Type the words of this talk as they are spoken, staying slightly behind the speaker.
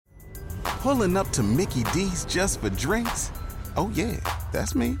Pulling up to Mickey D's just for drinks? Oh yeah,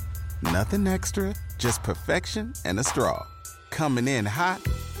 that's me. Nothing extra, just perfection and a straw. Coming in hot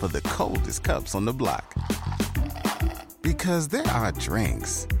for the coldest cups on the block. Because there are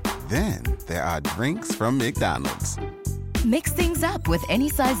drinks. Then there are drinks from McDonald's. Mix things up with any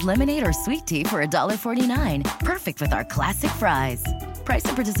size lemonade or sweet tea for $1.49. Perfect with our classic fries. Price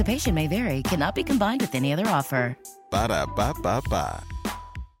and participation may vary. Cannot be combined with any other offer. Ba-da-ba-ba-ba.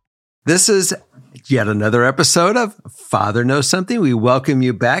 This is yet another episode of Father Knows Something. We welcome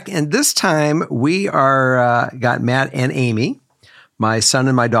you back. And this time we got Matt and Amy, my son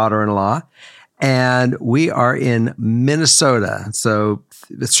and my daughter-in-law, and we are in Minnesota. So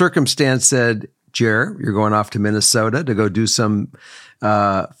the circumstance said, Jer, you're going off to Minnesota to go do some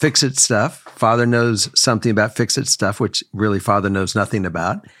Fix-It stuff. Father knows something about Fix-It stuff, which really Father knows nothing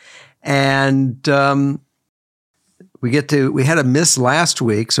about. And we had a miss last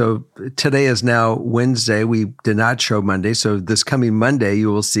week. So today is now Wednesday. We did not show Monday. So this coming Monday,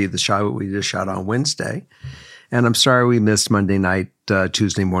 you will see the show we just shot on Wednesday. And I'm sorry we missed Monday night,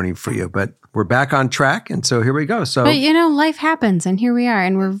 Tuesday morning for you, but we're back on track. And so here we go. So, but life happens, and here we are,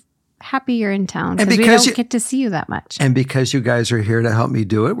 and we're happy you're in town because we don't get to see you that much. And because you guys are here to help me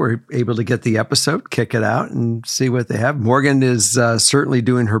do it, we're able to get the episode, kick it out, and see what they have. Morgan is certainly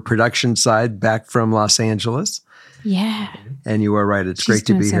doing her production side back from Los Angeles. Yeah. And you are right. It's great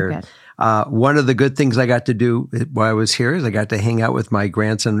to be here. One of the good things I got to do while I was here is I got to hang out with my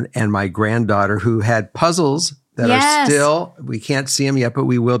grandson and my granddaughter who had puzzles that are still, we can't see them yet, but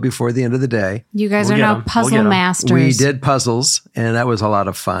we will before the end of the day. You guys are now puzzle masters. We did puzzles, and that was a lot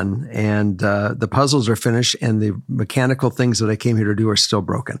of fun. And the puzzles are finished, and the mechanical things that I came here to do are still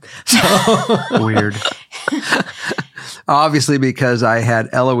broken. So weird. Obviously, because I had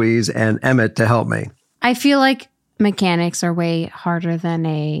Eloise and Emmett to help me. I feel like mechanics are way harder than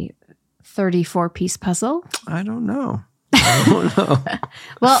a 34-piece puzzle. I don't know.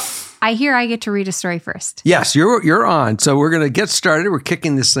 Well, I hear I get to read a story first. Yes, you're on. So we're going to get started. We're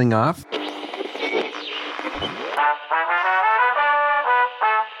kicking this thing off.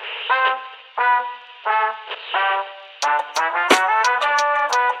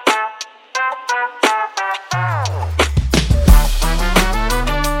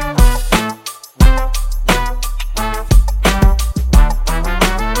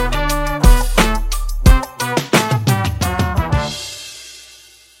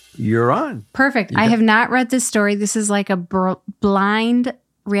 You're on. Perfect. I have not read this story. This is like a blind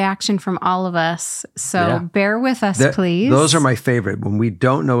reaction from all of us. So bear with us, please. Those are my favorite when we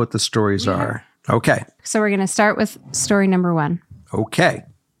don't know what the stories are. Okay. So we're going to start with story number 1. Okay.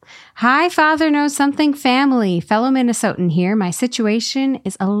 Hi, Father Knows Something family. Fellow Minnesotan here. My situation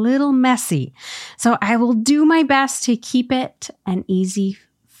is a little messy, so I will do my best to keep it an easy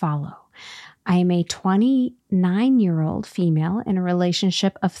follow. I am a 29-year-old female in a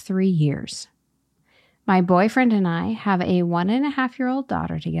relationship of 3 years. My boyfriend and I have a 1.5-year-old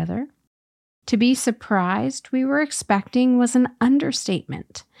daughter together. To be surprised we were expecting was an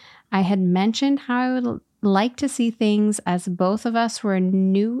understatement. I had mentioned how I would like to see things as both of us were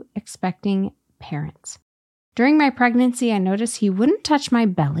new expecting parents. During my pregnancy, I noticed he wouldn't touch my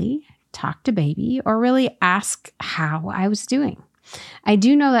belly, talk to baby, or really ask how I was doing. I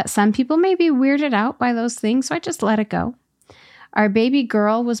do know that some people may be weirded out by those things, so I just let it go. Our baby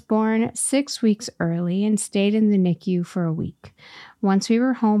girl was born 6 weeks early and stayed in the NICU for a week. Once we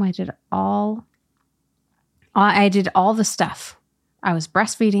were home, I did all the stuff. I was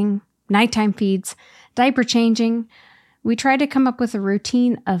breastfeeding, nighttime feeds, diaper changing. We tried to come up with a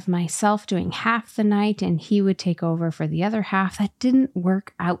routine of myself doing half the night and he would take over for the other half. That didn't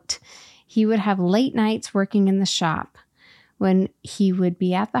work out. He would have late nights working in the shop. When he would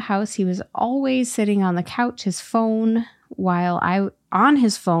be at the house, he was always sitting on the couch, while I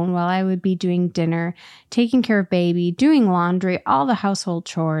would be doing dinner, taking care of baby, doing laundry, all the household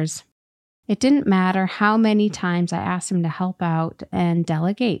chores. It didn't matter how many times I asked him to help out and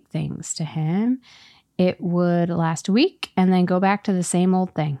delegate things to him. It would last a week and then go back to the same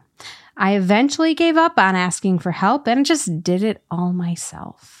old thing. I eventually gave up on asking for help and just did it all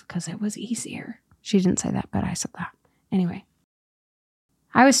myself because it was easier. She didn't say that, but I said that. Anyway.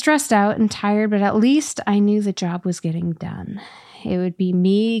 I was stressed out and tired, but at least I knew the job was getting done. It would be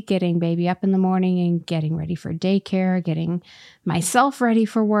me getting baby up in the morning and getting ready for daycare, getting myself ready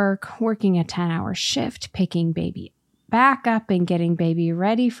for work, working a 10-hour shift, picking baby back up and getting baby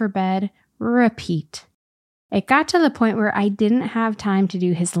ready for bed, repeat. It got to the point where I didn't have time to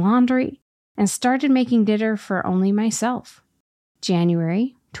do his laundry and started making dinner for only myself.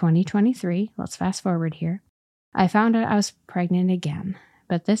 January 2023, let's fast forward here. I found out I was pregnant again.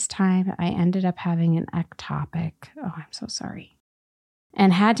 but this time I ended up having an ectopic. Oh, I'm so sorry.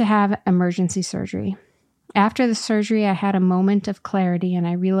 And had to have emergency surgery. After the surgery, I had a moment of clarity and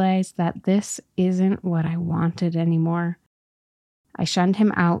I realized that this isn't what I wanted anymore. I shunned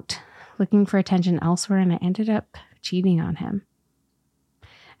him out, looking for attention elsewhere, and I ended up cheating on him.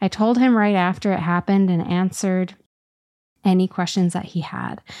 I told him right after it happened and answered any questions that he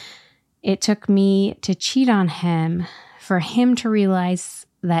had. It took me to cheat on him for him to realize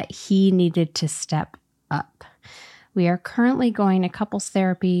that he needed to step up. We are currently going to couples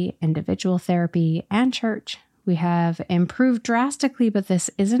therapy, individual therapy, and church. We have improved drastically, but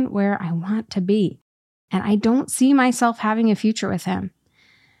this isn't where I want to be. And I don't see myself having a future with him.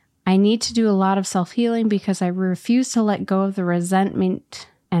 I need to do a lot of self-healing because I refuse to let go of the resentment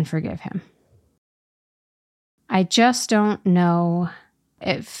and forgive him. I just don't know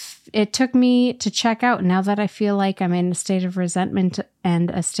if it took me to check out now that I feel like I'm in a state of resentment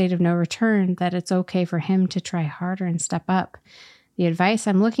and a state of no return, that it's okay for him to try harder and step up. The advice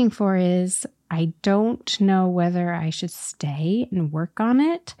I'm looking for is I don't know whether I should stay and work on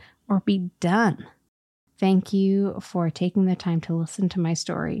it or be done. Thank you for taking the time to listen to my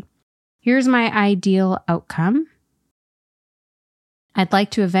story. Here's my ideal outcome. I'd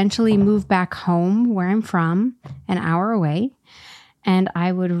like to eventually move back home where I'm from, an hour away, and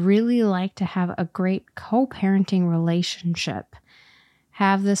I would really like to have a great co-parenting relationship.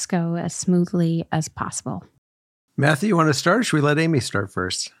 Have this go as smoothly as possible. Matthew, you want to start, or should we let Amy start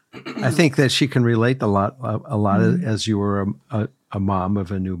first? I think that she can relate a lot as you were a mom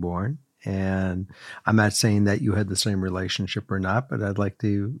of a newborn. And I'm not saying that you had the same relationship or not, but I'd like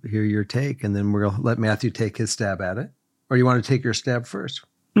to hear your take, and then we'll let Matthew take his stab at it. Or you want to take your stab first?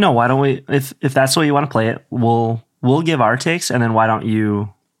 No, why don't we? If that's the way you want to play it, we'll give our takes, and then why don't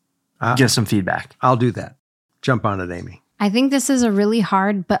you give some feedback? I'll do that. Jump on it, Amy. I think this is a really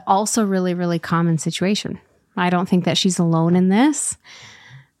hard, but also really, really common situation. I don't think that she's alone in this.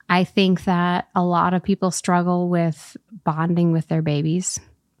 I think that a lot of people struggle with bonding with their babies,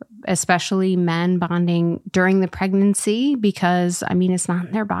 especially men bonding during the pregnancy, because it's not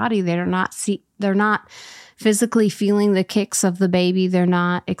in their body. They're not physically feeling the kicks of the baby. They're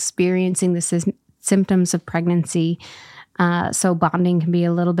not experiencing the symptoms of pregnancy. So bonding can be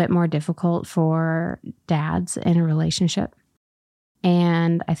a little bit more difficult for dads in a relationship.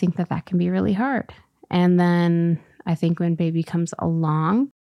 And I think that can be really hard. And then I think when baby comes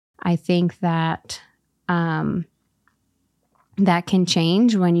along, I think that that can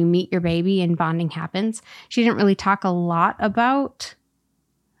change when you meet your baby and bonding happens. She didn't really talk a lot about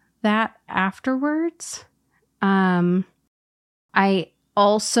that afterwards. I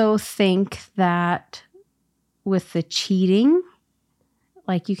also think that with the cheating,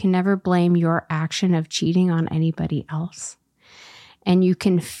 like you can never blame your action of cheating on anybody else. And you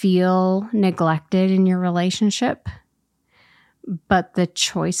can feel neglected in your relationship, but the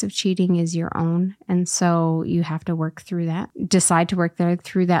choice of cheating is your own. And so you have to work through that, decide to work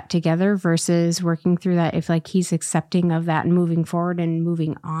through that together versus working through that. If like he's accepting of that and moving forward and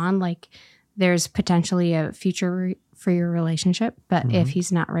moving on, like there's potentially a future for your relationship. But if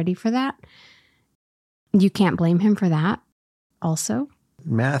he's not ready for that, you can't blame him for that also.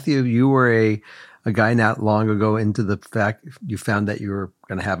 Matthew, you were a guy not long ago into the fact you found that you were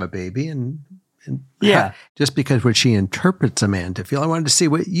going to have a baby and yeah, just because what she interprets a man to feel. I wanted to see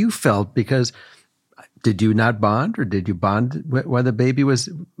what you felt, because did you not bond, or did you bond why the baby was,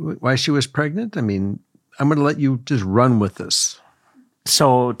 why she was pregnant? I'm going to let you just run with this.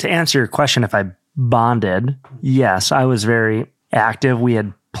 So to answer your question, if I bonded, yes, I was very active. We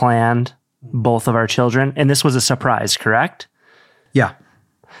had planned both of our children, and this was a surprise, correct? Yeah.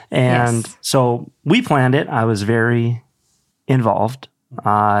 And so we planned it. I was very involved.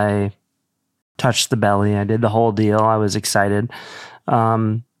 I touched the belly. I did the whole deal. I was excited.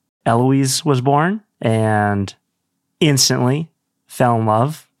 Eloise was born and instantly fell in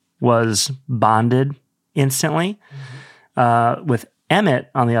love, was bonded instantly. With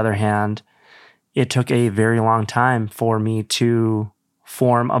Emmett, on the other hand, it took a very long time for me to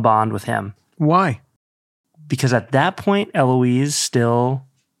form a bond with him. Why? Because at that point, Eloise still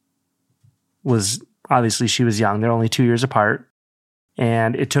was, obviously she was young. They're only 2 years apart.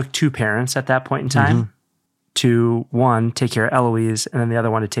 And it took two parents at that point in time to, one, take care of Eloise, and then the other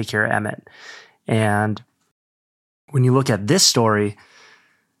one to take care of Emmett. And when you look at this story,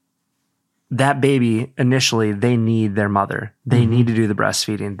 that baby, initially, they need their mother. They need to do the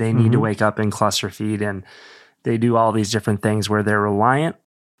breastfeeding. They need to wake up and cluster feed, and they do all these different things where they're reliant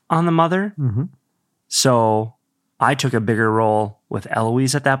on the mother. So I took a bigger role with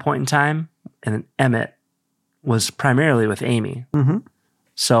Eloise at that point in time, and then Emmett was primarily with Amy.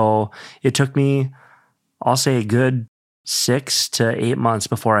 So it took me, I'll say, a good 6 to 8 months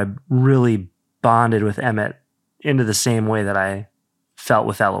before I really bonded with Emmett into the same way that I felt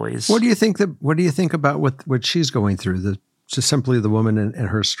with Eloise. What do you think about what she's going through? Just simply the woman and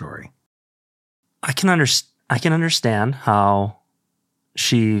her story. I can understand how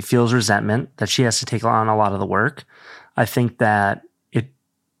she feels resentment, that she has to take on a lot of the work. I think that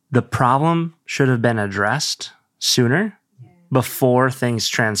the problem should have been addressed sooner before things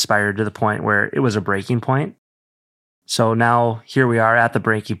transpired to the point where it was a breaking point. So now here we are at the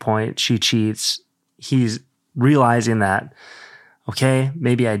breaking point. She cheats. He's realizing that, okay,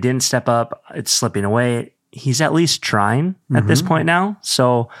 maybe I didn't step up. It's slipping away. He's at least trying at this point now.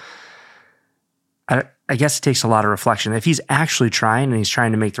 So I guess it takes a lot of reflection. If he's actually trying and he's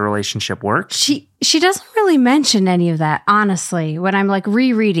trying to make the relationship work. She doesn't really mention any of that, honestly, when I'm like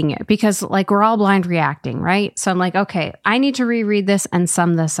rereading it, because like we're all blind reacting, right? So I'm like, okay, I need to reread this and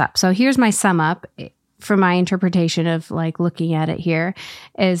sum this up. So here's my sum up from my interpretation of like looking at it here,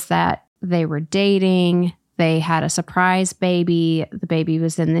 is that they were dating. They had a surprise baby. The baby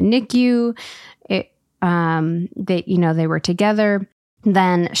was in the NICU. They were together.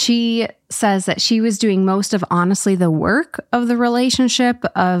 Then she says that she was doing most of, honestly, the work of the relationship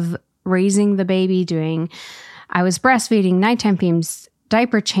of raising the baby, I was breastfeeding, nighttime feeds,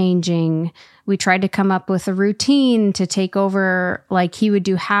 diaper changing. We tried to come up with a routine to take over, like he would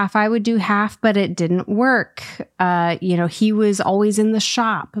do half, I would do half, but it didn't work. He was always in the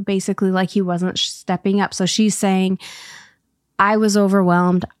shop, basically, like he wasn't stepping up. So she's saying, I was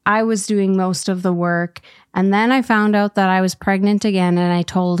overwhelmed. I was doing most of the work. And then I found out that I was pregnant again, and I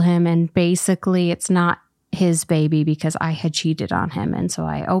told him, and basically it's not his baby because I had cheated on him. And so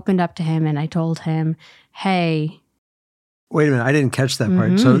I opened up to him and I told him, hey. Wait a minute, I didn't catch that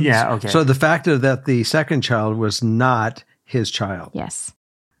part. So yeah, okay. So the fact that the second child was not his child. Yes.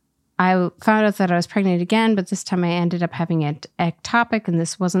 I found out that I was pregnant again, but this time I ended up having an ectopic, and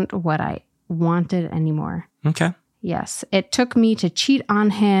this wasn't what I wanted anymore. Okay. Yes. It took me to cheat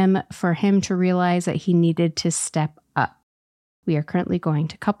on him for him to realize that he needed to step up. We are currently going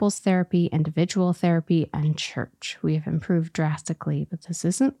to couples therapy, individual therapy, and church. We have improved drastically, but this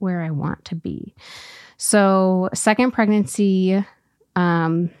isn't where I want to be. So second pregnancy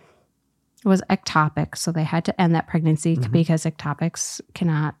was ectopic. So they had to end that pregnancy because ectopics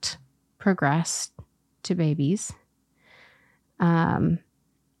cannot progress to babies.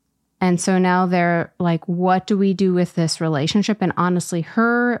 And so now they're like, what do we do with this relationship? And honestly,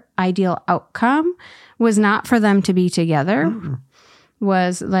 her ideal outcome was not for them to be together,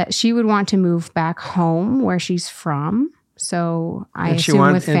 was that she would want to move back home where she's from. So I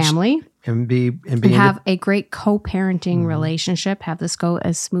assume with family. And have a great co-parenting relationship, have this go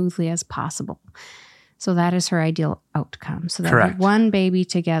as smoothly as possible. So that is her ideal outcome. So that one baby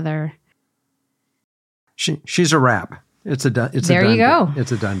together. She's a wrap. It's a done. There you go. Deal.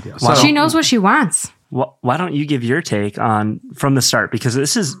 It's a done deal. So she knows what she wants. Well, why don't you give your take on from the start? Because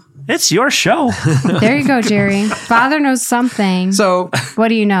it's your show. There you go, Jerry. Father knows something. So what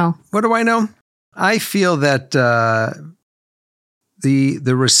do you know? What do I know? I feel that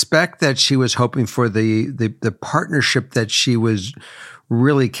the respect that she was hoping for, the partnership that she was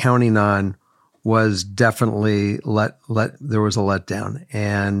really counting on, was definitely there was a letdown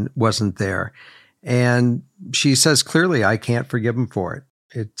and wasn't there. And she says clearly, I can't forgive him for it.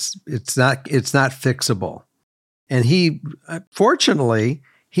 It's not fixable. And he, fortunately,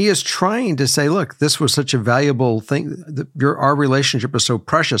 he is trying to say, look, this was such a valuable thing. Our relationship is so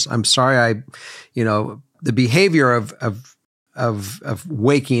precious. I'm sorry, the behavior of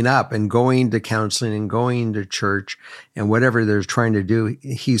waking up and going to counseling and going to church and whatever they're trying to do,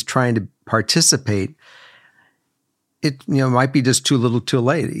 he's trying to participate. It might be just too little too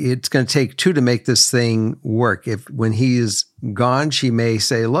late. It's going to take two to make this thing work. When he's gone, she may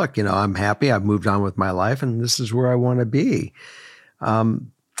say, look, I'm happy. I've moved on with my life and this is where I want to be.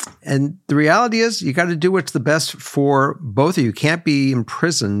 And the reality is you got to do what's the best for both of you. You can't be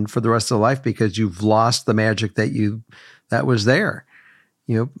imprisoned for the rest of life because you've lost the magic that was there.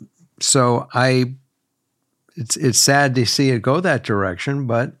 So it's sad to see it go that direction,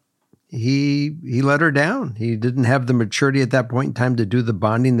 but he let her down. He didn't have the maturity at that point in time to do the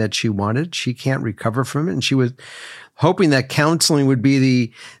bonding that she wanted. She can't recover from it. And she was hoping that counseling would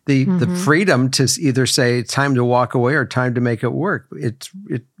be the freedom to either say it's time to walk away or time to make it work.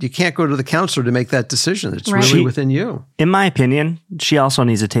 You can't go to the counselor to make that decision. It's really within you. In my opinion, she also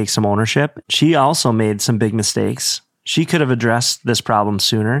needs to take some ownership. She also made some big mistakes. She could have addressed this problem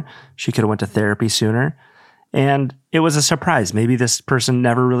sooner. She could have went to therapy sooner. And it was a surprise. Maybe this person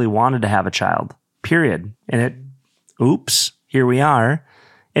never really wanted to have a child, period. And oops, here we are.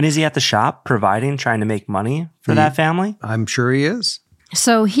 And is he at the shop providing, trying to make money for that family? I'm sure he is.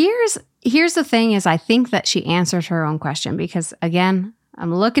 So here's the thing is I think that she answered her own question because, again,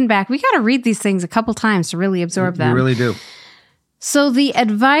 I'm looking back. We got to read these things a couple times to really absorb them. You really do. So the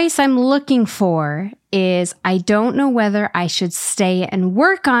advice I'm looking for is I don't know whether I should stay and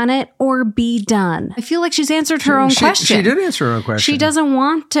work on it or be done. I feel like she's answered her own question. She did answer her own question. She doesn't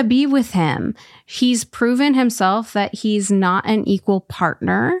want to be with him. He's proven himself that he's not an equal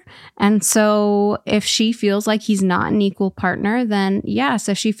partner. And so if she feels like he's not an equal partner, then yes,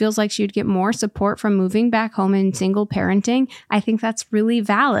 if she feels like she would get more support from moving back home and single parenting, I think that's really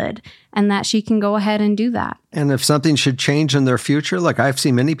valid and that she can go ahead and do that. And if something should change in their future, look, I've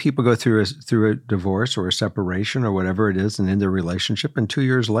seen many people go through a divorce or a separation or whatever it is and in their relationship. And 2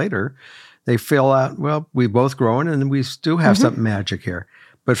 years later, they feel out, well, we both grown and we still have something magic here.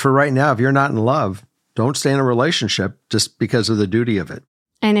 But for right now, if you're not in love, don't stay in a relationship just because of the duty of it.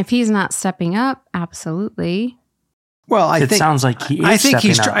 And if he's not stepping up, absolutely. Well, It sounds like he is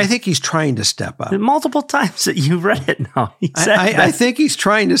stepping up. I think he's trying to step up. Multiple times that you've read it now. He said I think he's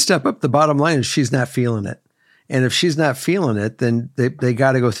trying to step up. The bottom line is she's not feeling it. And if she's not feeling it, then they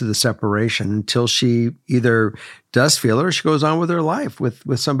got to go through the separation until she either does feel it or she goes on with her life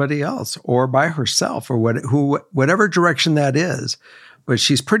with somebody else or by herself or whatever direction that is. But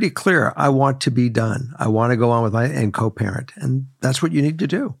she's pretty clear. I want to be done. I want to go on with and co-parent. And that's what you need to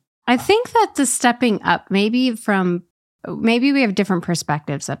do. I think that the stepping up, maybe we have different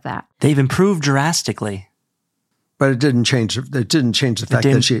perspectives of that. They've improved drastically. But it didn't change the fact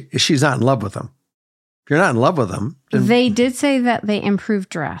that she's not in love with him. If you're not in love with him, then They did say that they improved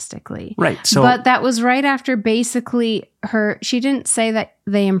drastically. Right. So, but that was right after basically she didn't say that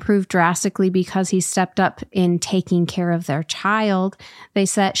they improved drastically because he stepped up in taking care of their child.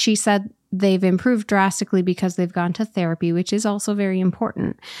 She said they've improved drastically because they've gone to therapy, which is also very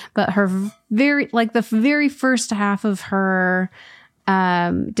important. But the very first half of her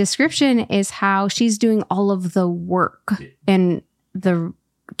description is how she's doing all of the work and the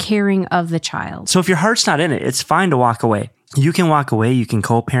caring of the child. so if your heart's not in it, it's fine to walk away. You can walk away. You can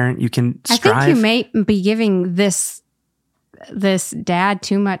co-parent. You can strive. I think you may be giving this dad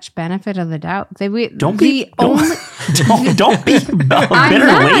too much benefit of the doubt. Don't be a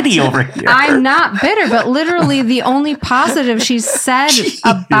bitter lady over here. I'm not bitter, but literally the only positive she's said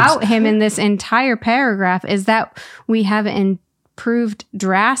about him in this entire paragraph is that we have improved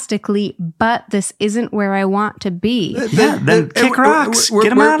drastically, but this isn't where I want to be. Then kick rocks.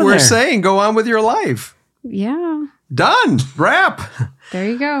 Get him out of there. We're saying go on with your life. Yeah. Done. Wrap. There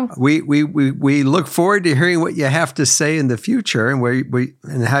you go. We look forward to hearing what you have to say in the future and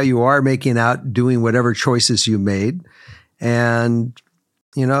and how you are making out doing whatever choices you made. And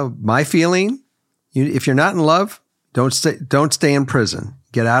my feeling, if you're not in love, don't stay in prison.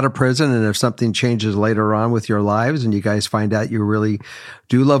 Get out of prison, and if something changes later on with your lives, and you guys find out you really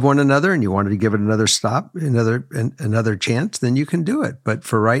do love one another, and you wanted to give it another chance, then you can do it. But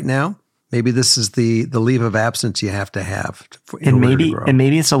for right now, maybe this is the leave of absence you have to have. Maybe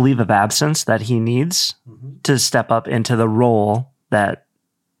it's a leave of absence that he needs to step up into the role that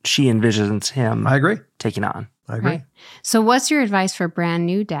she envisions him. I agree. Taking on. I agree. Right. So what's your advice for brand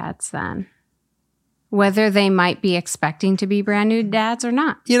new dads then? Whether they might be expecting to be brand new dads or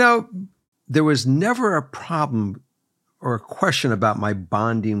not. There was never a problem or a question about my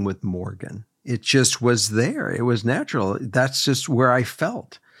bonding with Morgan. It just was there. It was natural. That's just where I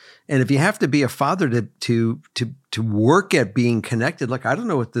felt. And if you have to be a father to work at being connected, look, I don't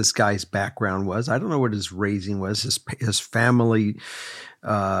know what this guy's background was. I don't know what his raising was, his family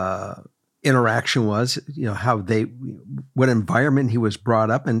interaction was, what environment he was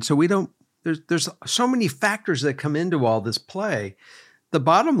brought up in. So we don't. There's so many factors that come into all this play. The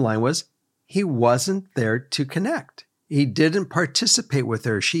bottom line was he wasn't there to connect. He didn't participate with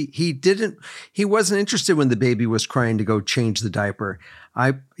her. He wasn't interested when the baby was crying to go change the diaper.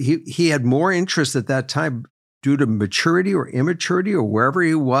 He had more interest at that time due to maturity or immaturity or wherever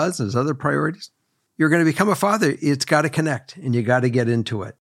he was, his other priorities. You're going to become a father. It's got to connect and you got to get into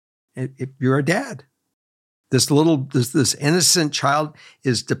it. If you're a dad. This innocent child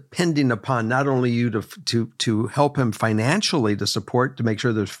is depending upon not only you to help him financially to support, to make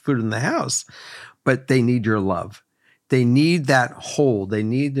sure there's food in the house, but they need your love. They need that hold. They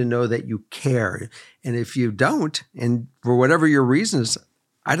need to know that you care. And if you don't, and for whatever your reasons,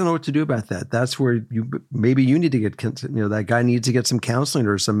 I don't know what to do about that. That's where maybe you need to get, that guy needs to get some counseling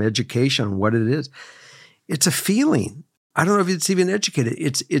or some education on what it is. It's a feeling. I don't know if it's even educated.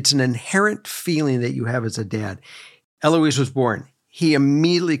 It's an inherent feeling that you have as a dad. Eloise was born. he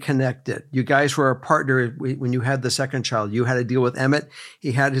immediately connected. You guys were a partner when you had the second child. You had to deal with Emmett.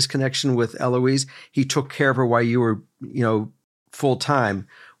 He had his connection with Eloise. He took care of her while you were, full time,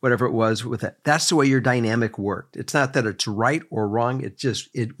 whatever it was with it. That's the way your dynamic worked. It's not that it's right or wrong.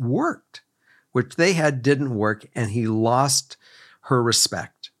 It worked. Which they had didn't work, and he lost her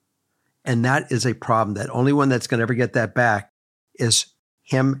respect. And that is a problem. That only one that's going to ever get that back is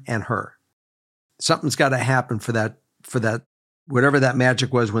him and her. Something's got to happen for that, whatever that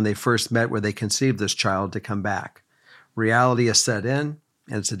magic was when they first met, where they conceived this child, to come back. Reality is set in,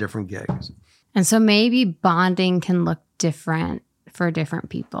 and it's a different gig. And so maybe bonding can look different for different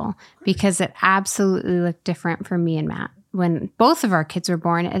people, because it absolutely looked different for me and Matt. When both of our kids were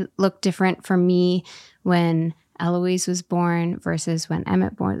born, it looked different for me when Eloise was born versus when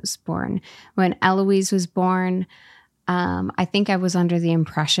Emmett was born. When Eloise was born, I think I was under the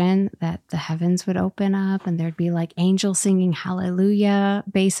impression that the heavens would open up and there'd be like angels singing hallelujah,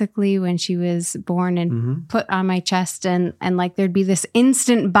 basically, when she was born and put on my chest. And like there'd be this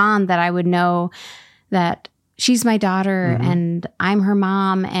instant bond that I would know that she's my daughter and I'm her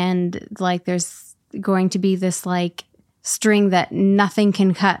mom. And like there's going to be this like string that nothing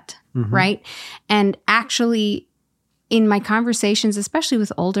can cut, right? And actually, in my conversations, especially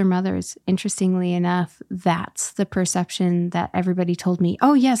with older mothers, interestingly enough, that's the perception that everybody told me.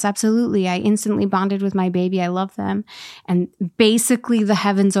 Oh, yes, absolutely. I instantly bonded with my baby. I love them. And basically, the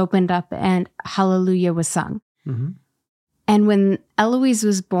heavens opened up and hallelujah was sung. And when Eloise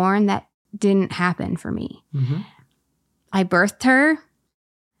was born, that didn't happen for me. I birthed her.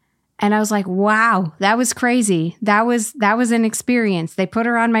 And I was like, wow, that was crazy. That was an experience. They put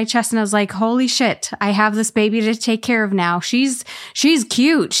her on my chest and I was like, holy shit, I have this baby to take care of now. She's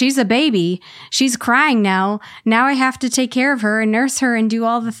cute. She's a baby. She's crying now. Now I have to take care of her and nurse her and do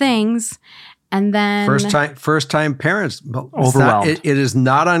all the things. And then first time parents, overwhelmed. It is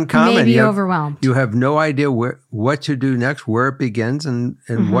not uncommon. Maybe overwhelmed. You have no idea what to do next, where it begins, and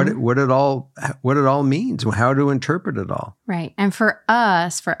what it all means, how to interpret it all. Right. And for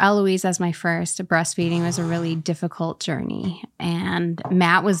us, for Eloise as my first, breastfeeding was a really difficult journey. And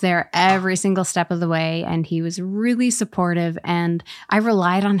Matt was there every single step of the way, and he was really supportive. And I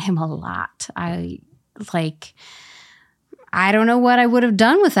relied on him a lot. I don't know what I would have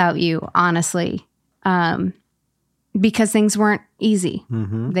done without you, honestly, because things weren't easy.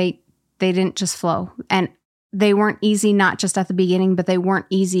 They didn't just flow. And they weren't easy not just at the beginning, but they weren't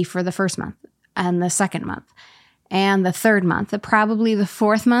easy for the first month and the second month and the third month. Probably the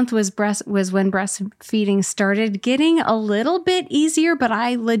fourth month was when breastfeeding started getting a little bit easier, but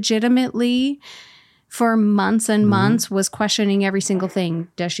I legitimately, for months and months, was questioning every single thing.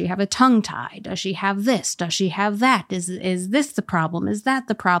 Does she have a tongue tie? Does she have this? Does she have that? Is this the problem? Is that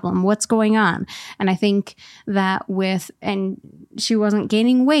the problem? What's going on? And I think that and she wasn't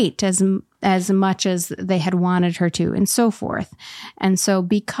gaining weight as much as they had wanted her to, and so forth. And so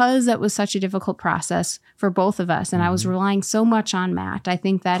because that was such a difficult process for both of us, and I was relying so much on Matt, I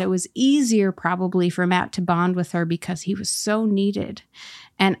think that it was easier probably for Matt to bond with her because he was so needed.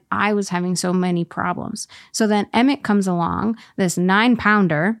 And I was having so many problems. So then Emmett comes along, this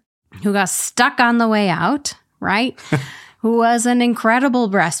 9-pounder who got stuck on the way out, right? Who was an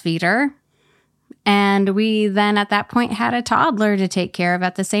incredible breastfeeder. And we then at that point had a toddler to take care of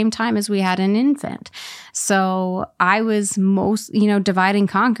at the same time as we had an infant. So I was divide and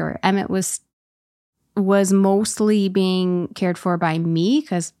conquer. Emmett was mostly being cared for by me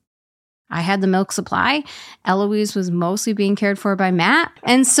because I had the milk supply. Eloise was mostly being cared for by Matt.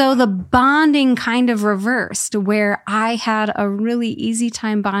 And so the bonding kind of reversed, where I had a really easy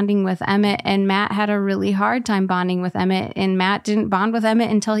time bonding with Emmett and Matt had a really hard time bonding with Emmett. And Matt didn't bond with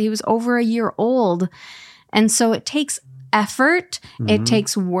Emmett until he was over a year old. And so it takes effort. It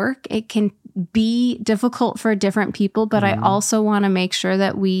takes work. It can be difficult for different people, but I also want to make sure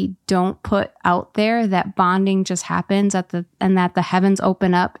that we don't put out there that bonding just happens and that the heavens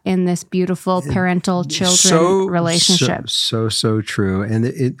open up in this beautiful parental children relationship. So true.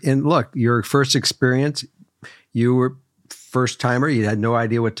 And look, your first experience, you were first timer. You had no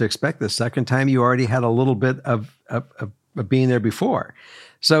idea what to expect. The second time, you already had a little bit of being there before.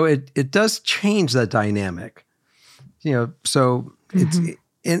 So it does change that dynamic. So it's.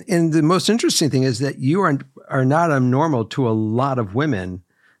 And the most interesting thing is that you are not abnormal to a lot of women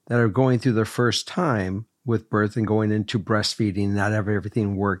that are going through their first time with birth and going into breastfeeding, not have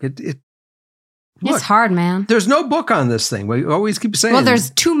everything work. It's hard, man. There's no book on this thing. We always keep saying. Well, there's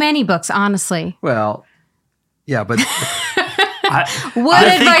too many books, honestly. Well, yeah, but what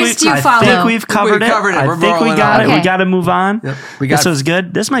advice do you follow? I think we've covered it. I think we got it. Okay. We got to move on. Yep. This was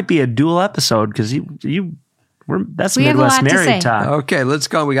good. This might be a dual episode because we're That's We have a Midwest lot to say. married talk. Okay, let's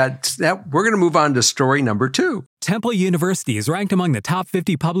go. We're going to move on to story number 2. Temple University is ranked among the top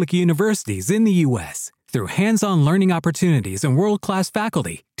 50 public universities in the U.S. Through hands-on learning opportunities and world-class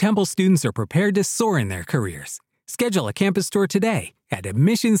faculty, Temple students are prepared to soar in their careers. Schedule a campus tour today at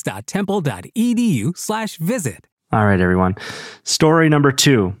admissions.temple.edu/visit. All right, everyone. Story number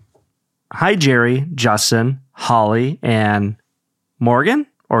 2. Hi, Jerry, Justin, Holly, and Morgan,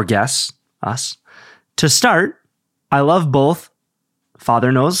 or guess, us. To start, I love both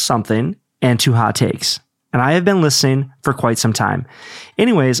Father Knows Something and Two Hot Takes, and I have been listening for quite some time.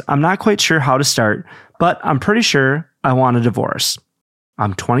 Anyways, I'm not quite sure how to start, but I'm pretty sure I want a divorce.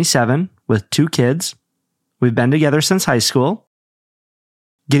 I'm 27 with 2 kids. We've been together since high school.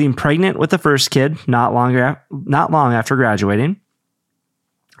 Getting pregnant with the first kid not long after graduating.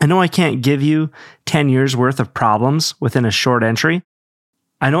 I know I can't give you 10 years worth of problems within a short entry.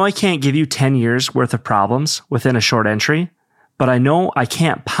 But I know I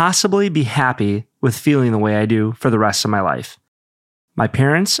can't possibly be happy with feeling the way I do for the rest of my life. My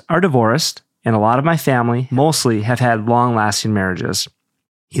parents are divorced, and a lot of my family mostly have had long-lasting marriages.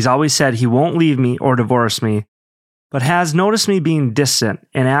 He's always said he won't leave me or divorce me, but has noticed me being distant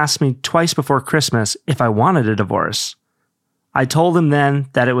and asked me twice before Christmas if I wanted a divorce. I told him then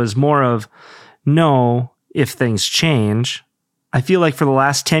that it was more of, no, if things change. I feel like for the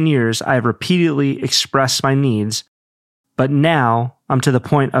last 10 years, I have repeatedly expressed my needs, but now I'm to the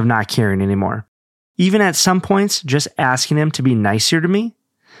point of not caring anymore. Even at some points, just asking him to be nicer to me.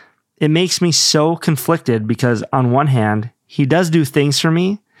 It makes me so conflicted because on one hand, he does do things for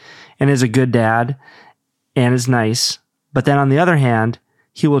me and is a good dad and is nice, but then on the other hand,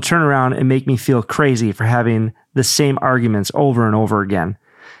 he will turn around and make me feel crazy for having the same arguments over and over again.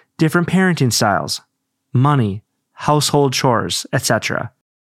 Different parenting styles, money, household chores, etc.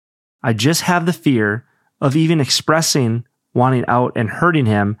 I just have the fear of even expressing wanting out and hurting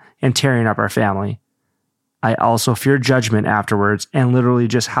him and tearing up our family. I also fear judgment afterwards and literally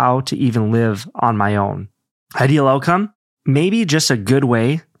just how to even live on my own. Ideal outcome? Maybe just a good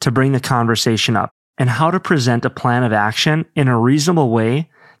way to bring the conversation up and how to present a plan of action in a reasonable way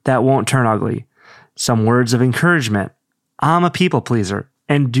that won't turn ugly. Some words of encouragement. I'm a people pleaser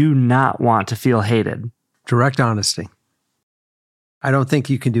and do not want to feel hated. Direct honesty. I don't think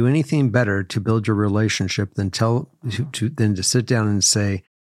you can do anything better to build your relationship than to sit down and say,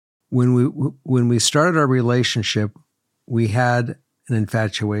 when we started our relationship, we had an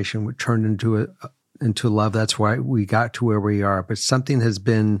infatuation which turned into love. That's why we got to where we are. But something has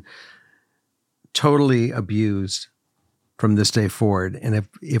been totally abused from this day forward. And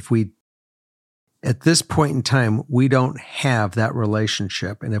if we, at this point in time, we don't have that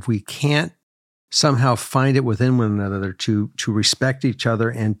relationship, and if we can't somehow find it within one another to respect each other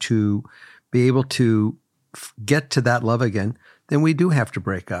and to be able to get to that love again, then we do have to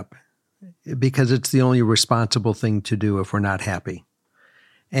break up, because it's the only responsible thing to do if we're not happy.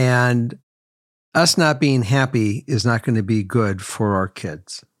 And us not being happy is not going to be good for our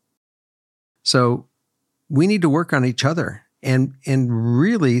kids. So we need to work on each other and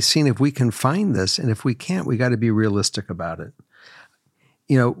really seeing if we can find this. And if we can't, we got to be realistic about it.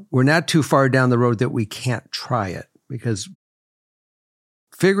 You know, we're not too far down the road that we can't try it, because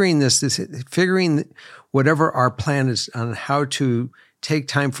figuring whatever our plan is on how to take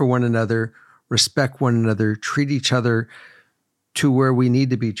time for one another, respect one another, treat each other to where we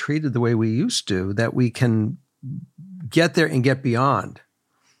need to be treated the way we used to, that we can get there and get beyond,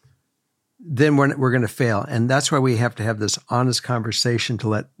 then we're going to fail. And that's why we have to have this honest conversation to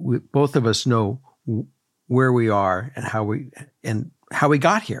let both of us know where we are and how we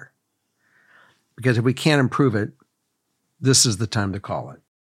got here. Because if we can't improve it, this is the time to call it.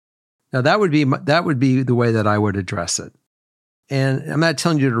 Now that would be the way that I would address it. And I'm not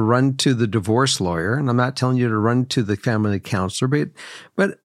telling you to run to the divorce lawyer, and I'm not telling you to run to the family counselor,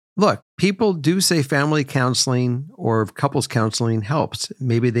 but look, people do say family counseling or couples counseling helps.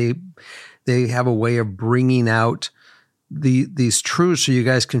 Maybe they have a way of bringing out these truths so you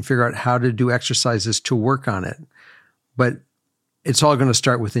guys can figure out how to do exercises to work on it. But it's all going to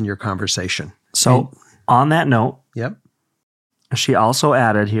start within your conversation. So on that note, yep. She also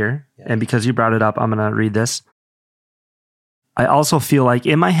added here, and because you brought it up, I'm going to read this. I also feel like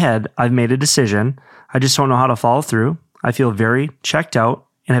in my head, I've made a decision. I just don't know how to follow through. I feel very checked out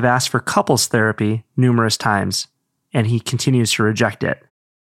and have asked for couples therapy numerous times, and he continues to reject it.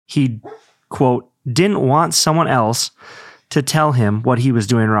 He, quote, didn't want someone else to tell him what he was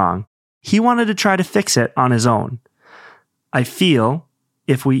doing wrong. He wanted to try to fix it on his own. I feel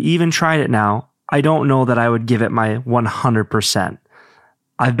if we even tried it now, I don't know that I would give it my 100%.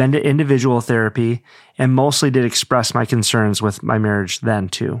 I've been to individual therapy and mostly did express my concerns with my marriage then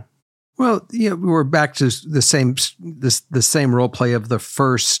too. Well, we're back to the same role play of the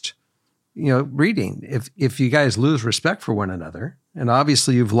first, reading. If you guys lose respect for one another, and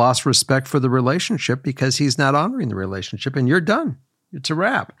obviously you've lost respect for the relationship because he's not honoring the relationship, and you're done. It's a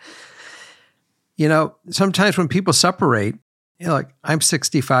wrap. Sometimes when people separate, like I'm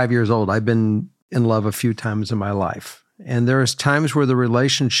 65 years old. I've been in love a few times in my life. And there's times where the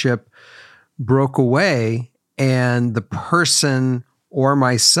relationship broke away and the person or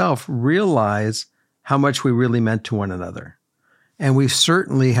myself realize how much we really meant to one another. And we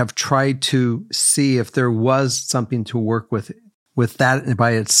certainly have tried to see if there was something to work with that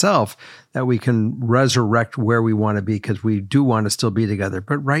by itself, that we can resurrect where we want to be, because we do want to still be together.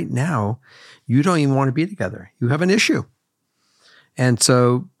 But right now, you don't even want to be together. You have an issue. And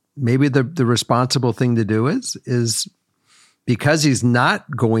so maybe the responsible thing to do is because he's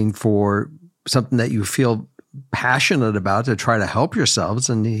not going for something that you feel passionate about to try to help yourselves,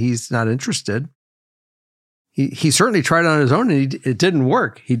 and he's not interested. He certainly tried on his own, and it didn't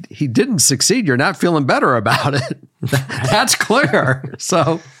work. He didn't succeed. You're not feeling better about it. That's clear.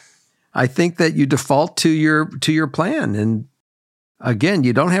 So I think that you default to your plan. And again,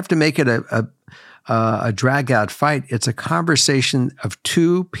 you don't have to make it a drag out fight. It's a conversation of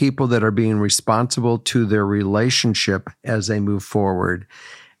two people that are being responsible to their relationship as they move forward.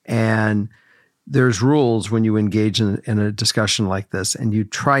 And there's rules when you engage in a discussion like this, and you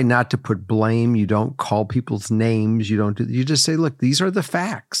try not to put blame. You don't call people's names. You just say, look, these are the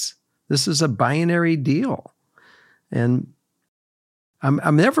facts. This is a binary deal. And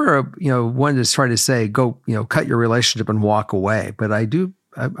I'm never one to try to say, go, cut your relationship and walk away. But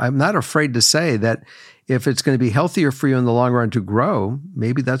I'm not afraid to say that if it's going to be healthier for you in the long run to grow,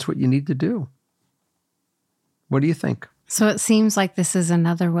 maybe that's what you need to do. What do you think? So it seems like this is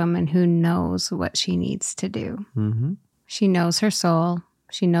another woman who knows what she needs to do. Mm-hmm. She knows her soul.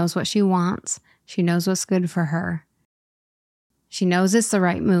 She knows what she wants. She knows what's good for her. She knows it's the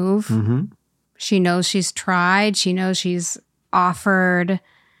right move. Mm-hmm. She knows she's tried. She knows she's offered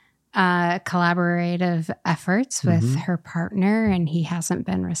collaborative efforts with her partner, and he hasn't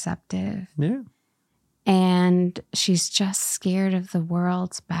been receptive. Yeah. And she's just scared of the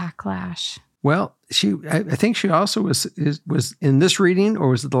world's backlash. Well, I think she also was in this reading, or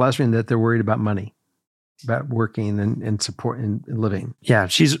was it the last reading, that they're worried about money, about working and support and living. Yeah,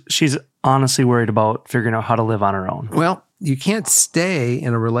 she's honestly worried about figuring out how to live on her own. Well, you can't stay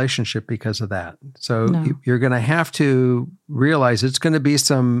in a relationship because of that. So you're going to have to realize it's going to be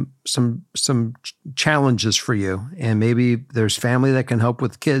some challenges for you. And maybe there's family that can help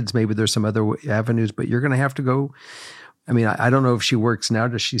with kids. Maybe there's some other avenues, but you're going to have to go. I mean, I don't know if she works now.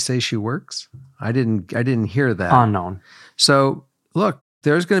 Does she say she works? I didn't hear that. Unknown. So look,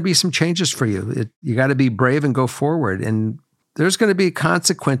 there's going to be some changes for you. You got to be brave and go forward. And there's going to be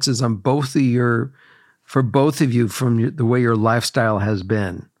consequences on for both of you from the way your lifestyle has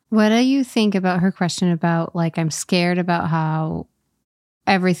been. What do you think about her question about, like, I'm scared about how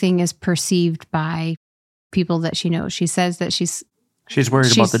everything is perceived by people that she knows? She says that she's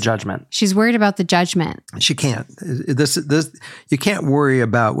worried about the judgment. She's worried about the judgment. She can't. You can't worry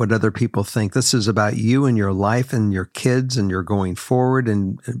about what other people think. This is about you and your life and your kids and your going forward,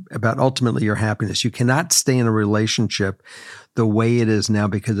 and about ultimately your happiness. You cannot stay in a relationship the way it is now,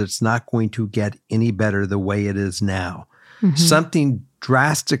 because it's not going to get any better the way it is now. Mm-hmm. Something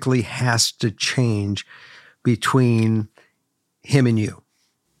drastically has to change between him and you,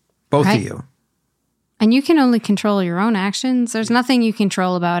 both of you. And you can only control your own actions. There's nothing you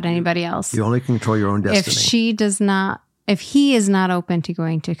control about anybody else. You only control your own destiny. If he is not open to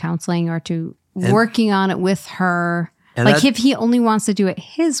going to counseling or to working on it with her, if he only wants to do it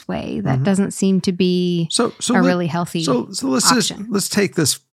his way, that doesn't seem to be really healthy option. Let's take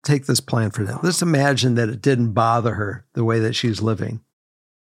this plan for that. Let's imagine that it didn't bother her the way that she's living.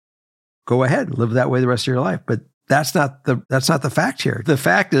 Go ahead, live that way the rest of your life. But that's not the fact here. The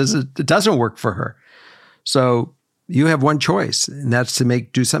fact is it doesn't work for her. So you have one choice, and that's to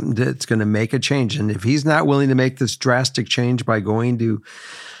do something that's going to make a change. And if he's not willing to make this drastic change by going to,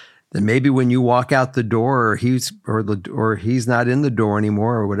 then maybe when you walk out the door, or he's not in the door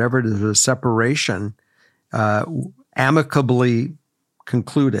anymore, or whatever, there's a separation, amicably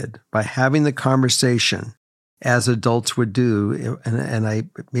concluded by having the conversation as adults would do.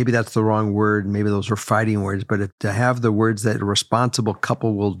 And maybe that's the wrong word. Maybe those are fighting words, but to have the words that a responsible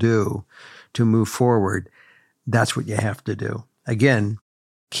couple will do to move forward, that's what you have to do. Again,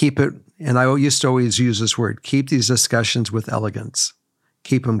 keep it, and I used to always use this word, keep these discussions with elegance.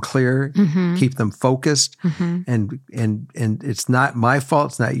 keep them clear, keep them focused. And it's not my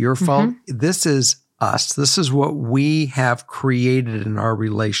fault. It's not your fault. This is us. This is what we have created in our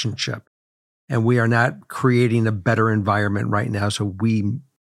relationship. And we are not creating a better environment right now. So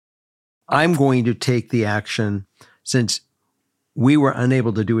I'm going to take the action since we were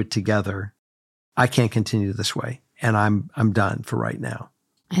unable to do it together. I can't continue this way. And I'm done for right now.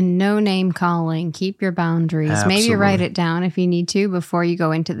 And no name calling. Keep your boundaries. Absolutely. Maybe write it down if you need to before you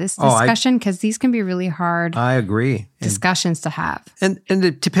go into this discussion, because these can be really hard. I agree. Discussions to have. And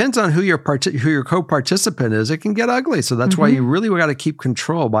it depends on who your co-participant is. It can get ugly. So that's why you really got to keep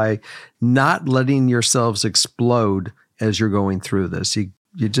control by not letting yourselves explode as you're going through this. You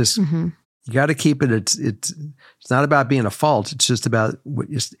just you got to keep it. It's not about being a fault. It's just about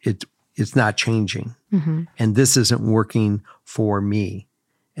it's not changing, and this isn't working for me.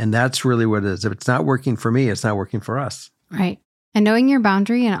 And that's really what it is. If it's not working for me, it's not working for us. Right. And knowing your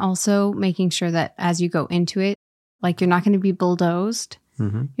boundary and also making sure that as you go into it, like you're not going to be bulldozed.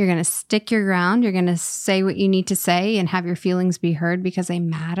 You're going to stick your ground. You're going to say what you need to say and have your feelings be heard because they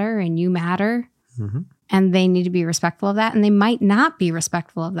matter and you matter. And they need to be respectful of that. And they might not be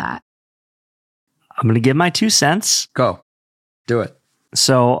respectful of that. I'm going to give my 2 cents. Go. Do it.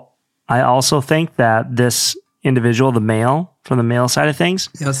 So I also think that this individual, the male, from the male side of things,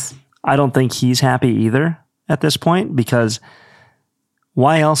 yes, I don't think he's happy either at this point, because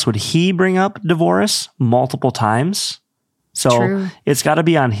why else would he bring up divorce multiple times? So It's got to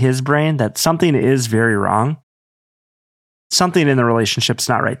be on his brain that something is very wrong. Something in the relationship's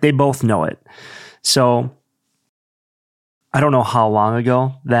not right. They both know it. So I don't know how long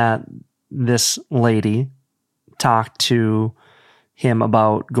ago that this lady talked to him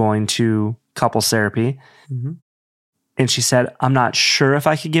about going to couples therapy. And she said, I'm not sure if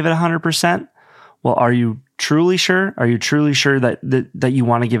I could give it 100%. Well, are you truly sure? Are you truly sure that you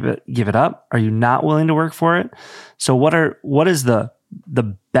want to give it up? Are you not willing to work for it? So what is the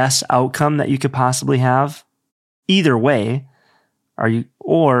best outcome that you could possibly have? Either way,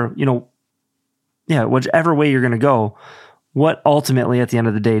 whichever way you're going to go, what ultimately at the end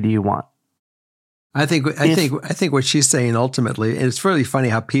of the day do you want? I think what she's saying ultimately, and it's really funny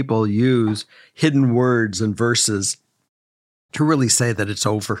how people use hidden words and verses to really say that it's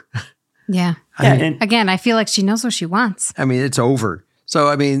over. Yeah. Again, I feel like she knows what she wants. I mean, it's over. So,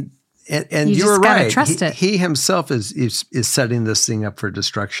 I mean, and you were just gotta right. Trust it. He himself is setting this thing up for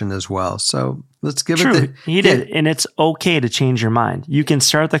destruction as well. So let's give True. it. He did. And it's okay to change your mind. You can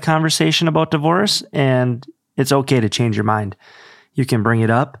start the conversation about divorce and it's okay to change your mind. You can bring it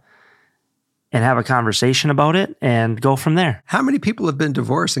up and have a conversation about it and go from there. How many people have been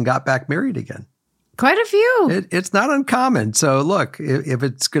divorced and got back married again? Quite a few. It's not uncommon. So look, if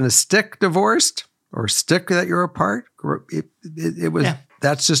it's going to stick divorced or stick that you're apart, it was. Yeah.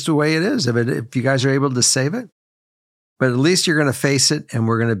 That's just the way it is. If you guys are able to save it, but at least you're going to face it, and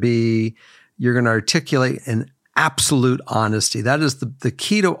you're going to articulate an absolute honesty. That is the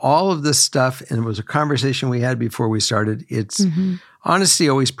key to all of this stuff. And it was a conversation we had before we started. It's honesty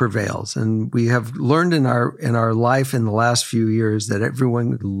always prevails, and we have learned in our life in the last few years that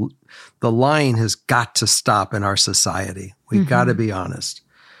the lying has got to stop in our society. We've got to be honest.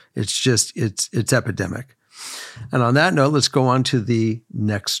 It's just it's epidemic. And on that note, let's go on to the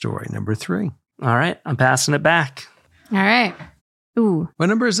next story, number 3. All right, I'm passing it back. All right. Ooh. What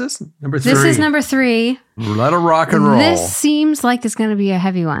number is this? Number 3. This is number 3. Let it rock and roll. This seems like it's going to be a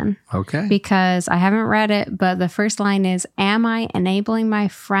heavy one. Okay. Because I haven't read it, but the first line is, am I enabling my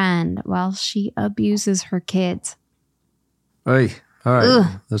friend while she abuses her kids? Hey, all right.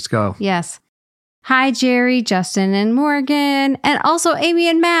 Ugh. Let's go. Yes. Hi, Jerry, Justin, and Morgan, and also Amy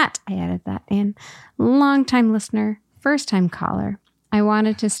and Matt. I added that in. Long-time listener, first-time caller. I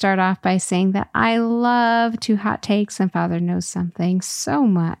wanted to start off by saying that I love 2 Hot Takes and Father Knows Something so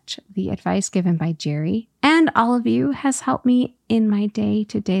much. The advice given by Jerry and all of you has helped me in my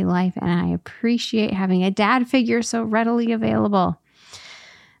day-to-day life, and I appreciate having a dad figure so readily available.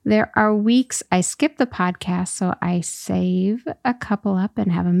 There are weeks I skip the podcast, so I save a couple up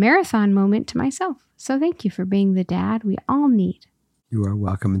and have a marathon moment to myself. So thank you for being the dad we all need. You are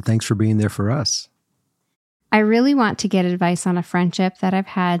welcome, and thanks for being there for us. I really want to get advice on a friendship that I've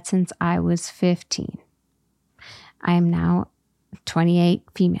had since I was 15. I am now 28,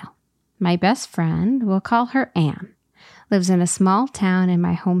 female. My best friend, we'll call her Anne, lives in a small town in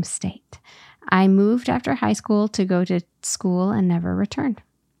my home state. I moved after high school to go to school and never returned.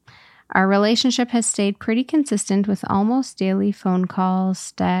 Our relationship has stayed pretty consistent with almost daily phone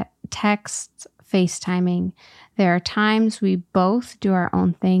calls, texts, FaceTiming. There are times we both do our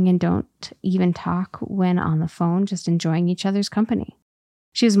own thing and don't even talk when on the phone, just enjoying each other's company.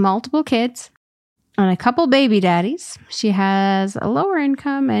 She has multiple kids and a couple baby daddies. She has a lower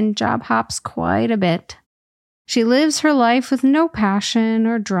income and job hops quite a bit. She lives her life with no passion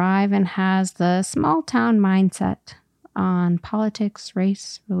or drive and has the small town mindset on politics,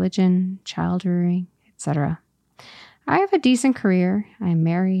 race, religion, child rearing, etc. I have a decent career. I'm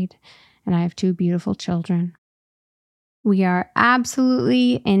married and I have 2 beautiful children. We are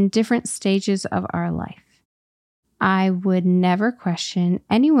absolutely in different stages of our life. I would never question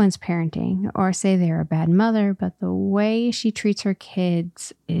anyone's parenting or say they're a bad mother, but the way she treats her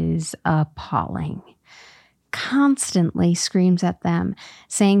kids is appalling. Constantly screams at them,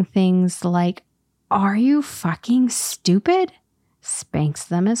 saying things like, "Are you fucking stupid?" Spanks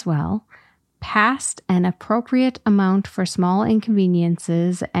them as well. Passed an appropriate amount for small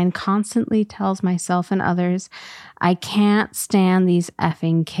inconveniences and constantly tells myself and others, I can't stand these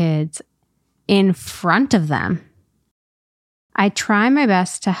effing kids in front of them. I try my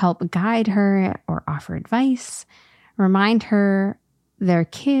best to help guide her or offer advice, remind her they're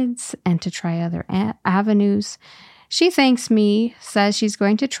kids and to try other avenues. She thanks me, says she's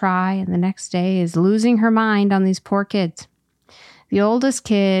going to try, and the next day is losing her mind on these poor kids. The oldest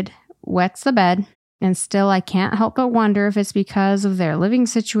kid wets the bed, and still I can't help but wonder if it's because of their living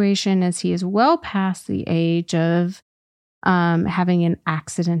situation, as he is well past the age of having an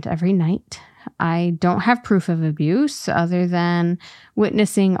accident every night. I don't have proof of abuse other than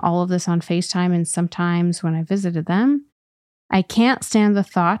witnessing all of this on FaceTime and sometimes when I visited them. I can't stand the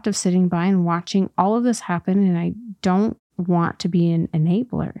thought of sitting by and watching all of this happen, and I don't want to be an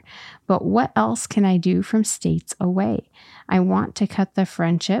enabler. But what else can I do from states away? I want to cut the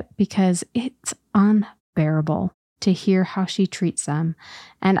friendship because it's unbearable to hear how she treats them.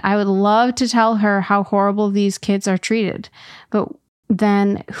 And I would love to tell her how horrible these kids are treated. But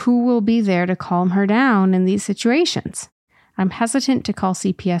then who will be there to calm her down in these situations? I'm hesitant to call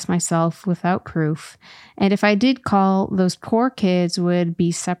CPS myself without proof. And if I did call, those poor kids would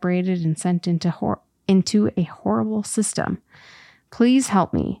be separated and sent into a horrible system. Please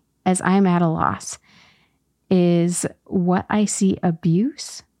help me, as I'm at a loss. Is what I see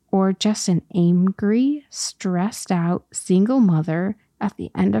abuse or just an angry, stressed out single mother at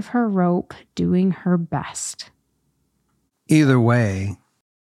the end of her rope doing her best? Either way,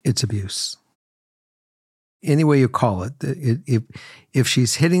 it's abuse. Any way you call it, if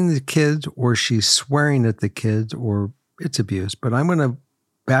she's hitting the kids or she's swearing at the kids, or it's abuse. But I'm going to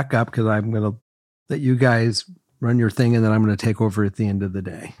back up because I'm going to let you guys run your thing, and then I'm going to take over at the end of the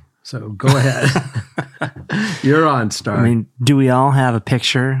day. So go ahead. You're on, Star. I mean, do we all have a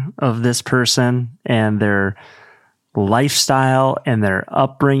picture of this person and their lifestyle and their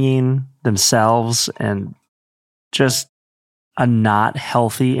upbringing themselves and just a not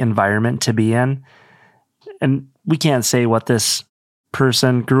healthy environment to be in? And we can't say what this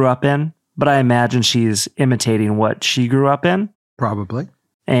person grew up in, but I imagine she's imitating what she grew up in. Probably.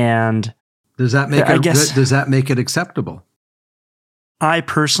 And does that make it acceptable? I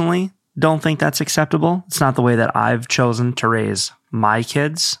personally don't think that's acceptable. It's not the way that I've chosen to raise my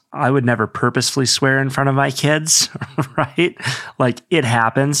kids. I would never purposefully swear in front of my kids, right? Like, it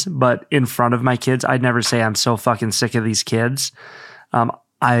happens, but in front of my kids, I'd never say I'm so fucking sick of these kids.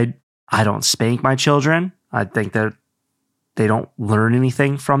 I don't spank my children. I think that they don't learn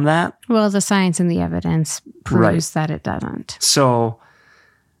anything from that. Well, the science and the evidence proves that it doesn't. So,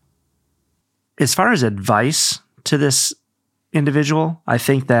 as far as advice to this individual, I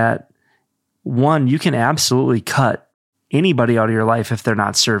think that, one, you can absolutely cut anybody out of your life if they're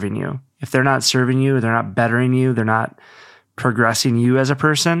not serving you. If they're not serving you, they're not bettering you, they're not progressing you as a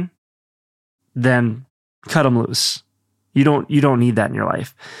person, then cut them loose. You don't need that in your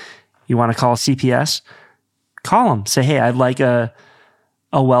life. You want to call CPS? Call them. Say, hey, I'd like a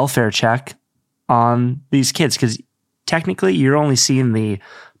welfare check on these kids, because technically you're only seeing the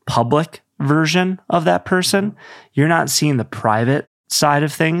public version of that person. You're not seeing the private side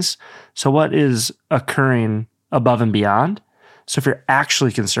of things. So what is occurring above and beyond? So if you're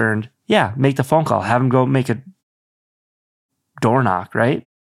actually concerned, yeah, make the phone call. Have them go make a door knock, right?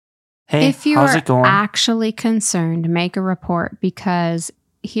 Hey, if you how's are it going? actually concerned, make a report, because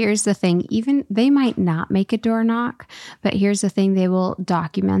here's the thing, even they might not make a door knock, but here's the thing, they will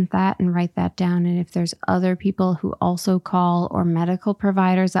document that and write that down. And if there's other people who also call, or medical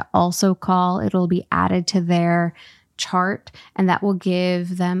providers that also call, it'll be added to their chart, and that will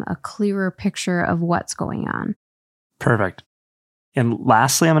give them a clearer picture of what's going on. Perfect. And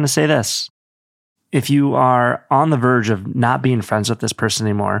lastly, I'm going to say this. If you are on the verge of not being friends with this person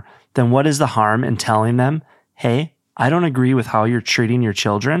anymore, then what is the harm in telling them, hey, I don't agree with how you're treating your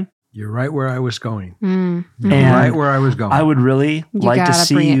children. You're right where I was going. And Right where I was going. I would really like to gotta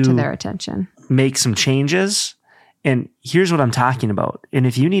see bring it to you their attention. make some changes. And here's what I'm talking about. And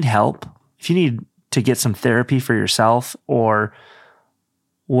if you need help, if you need to get some therapy for yourself or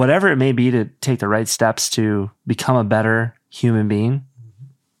whatever it may be to take the right steps to become a better human being,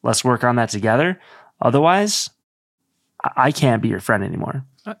 let's work on that together. Otherwise, I can't be your friend anymore.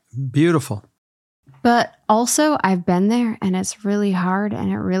 Beautiful. But also, I've been there and it's really hard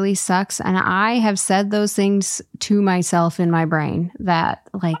and it really sucks. And I have said those things to myself in my brain that,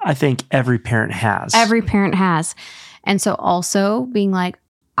 like, I think every parent has. every parent has. And so, also being like,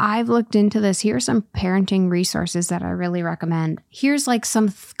 I've looked into this. Here's some parenting resources that I really recommend. Here's like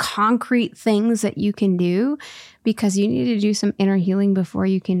some concrete things that you can do because you need to do some inner healing before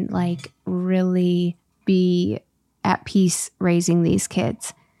you can like really be at peace raising these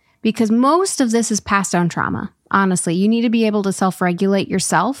kids. Because most of this is passed down trauma. Honestly, you need to be able to self-regulate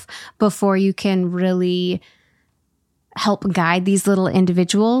yourself before you can really help guide these little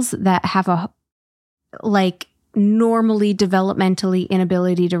individuals that have a like normally developmentally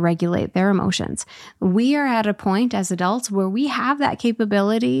inability to regulate their emotions. We are at a point as adults where we have that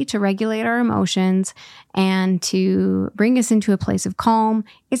capability to regulate our emotions and to bring us into a place of calm.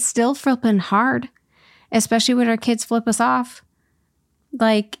 It's still flipping hard, especially when our kids flip us off.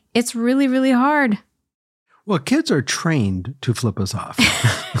 Like, it's really, really hard. Well, kids are trained to flip us off.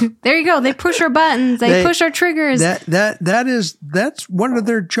 There you go. They push our buttons. They push our triggers. That's one of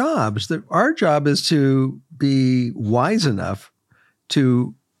their jobs. Our job is to be wise enough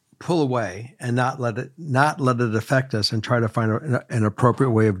to pull away and not let it affect us and try to find an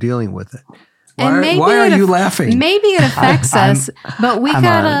appropriate way of dealing with it. Why are you laughing? Maybe it affects us, but we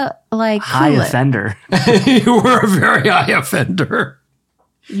gotta like high cool it. offender. You were a very high offender.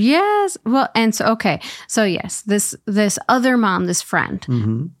 Yes. Well, and so, okay. So yes, this other mom, this friend,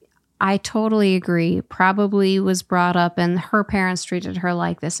 Mm-hmm. I totally agree, probably was brought up and her parents treated her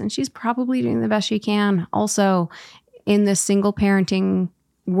like this. And she's probably doing the best she can. Also in this single parenting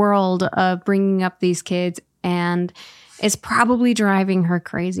world of bringing up these kids, and it's probably driving her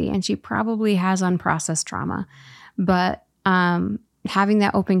crazy. And she probably has unprocessed trauma. But having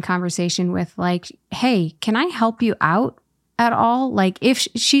that open conversation with like, hey, can I help you out at all? Like if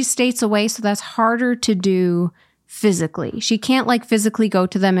she states away, so that's harder to do physically. She can't like physically go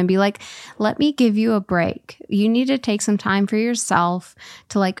to them and be like, let me give you a break. You need to take some time for yourself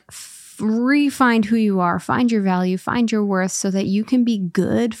to like re-find who you are, find your value, find your worth so that you can be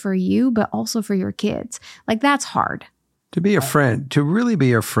good for you, but also for your kids. Like that's hard. To be a friend, to really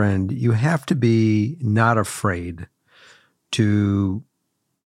be a friend, you have to be not afraid to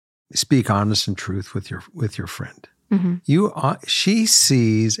speak honest and truth with your friend. Mm-hmm. She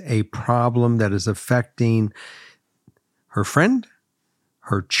sees a problem that is affecting her friend,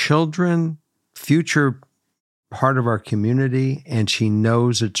 her children, future part of our community, and she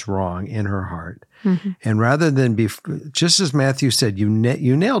knows it's wrong in her heart. Mm-hmm. And rather than be, just as Matthew said, you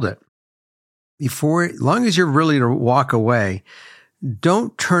nailed it. Long as you're ready to walk away,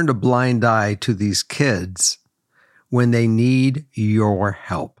 don't turn a blind eye to these kids when they need your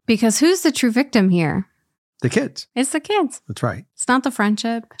help. Because who's the true victim here? The kids. It's the kids. That's right. It's not the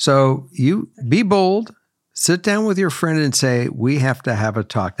friendship. So you be bold, sit down with your friend and say, we have to have a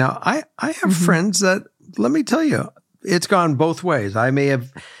talk. Now, I have friends that, let me tell you, it's gone both ways. I may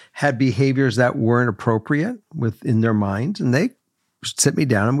have had behaviors that weren't appropriate within their minds, and they sit me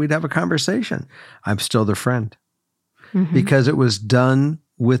down and we'd have a conversation. I'm still their friend because it was done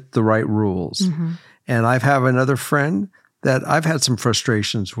with the right rules. Mm-hmm. And I have another friend that I've had some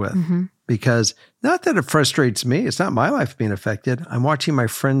frustrations with because not that it frustrates me. It's not my life being affected. I'm watching my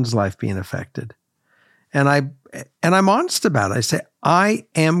friend's life being affected. And I'm honest about it. I say, I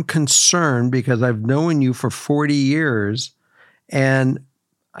am concerned because I've known you for 40 years and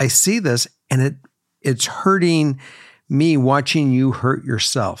I see this and it's hurting me watching you hurt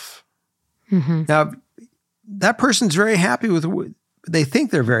yourself. Mm-hmm. Now, that person's very happy with they think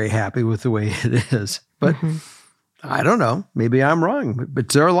they're very happy with the way it is, but I don't know. Maybe I'm wrong, but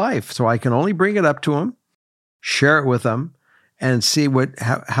it's their life. So I can only bring it up to them, share it with them, and see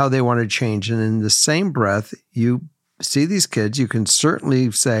how they want to change. And in the same breath, you see these kids, you can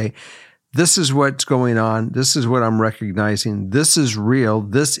certainly say, this is what's going on. This is what I'm recognizing. This is real.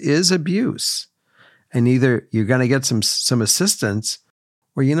 This is abuse. And either you're going to get some assistance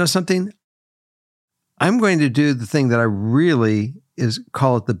or, you know something, I'm going to do the thing that I really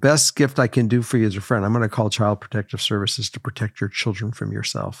call it the best gift I can do for you as a friend. I'm going to call Child Protective Services to protect your children from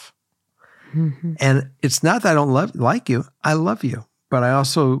yourself. Mm-hmm. And it's not that I don't like you. I love you. But I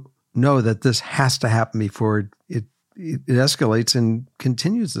also know that this has to happen before it it escalates and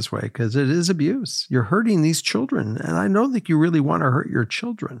continues this way because it is abuse. You're hurting these children, and I don't think you really want to hurt your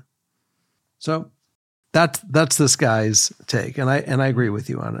children. So that's this guy's take, and I agree with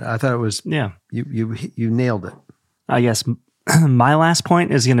you on it. I thought it was you nailed it. I guess my last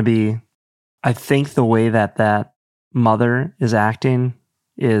point is going to be, I think the way that mother is acting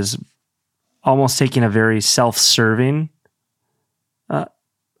is almost taking a very self-serving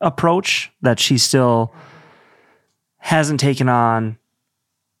approach, that she still hasn't taken on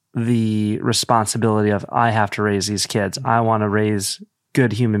the responsibility of, I have to raise these kids. I want to raise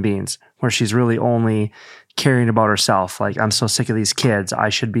good human beings, where she's really only caring about herself. Like, I'm so sick of these kids. I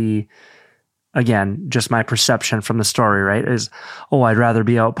should be, again, just my perception from the story, right? Is, I'd rather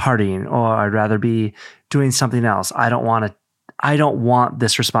be out partying, or I'd rather be doing something else. I don't want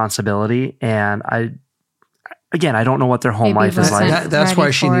this responsibility. And I don't know what their home life is like. That's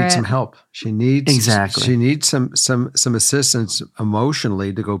why she needs some help. She needs She needs some assistance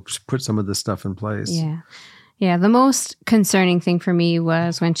emotionally to go put some of this stuff in place. Yeah. The most concerning thing for me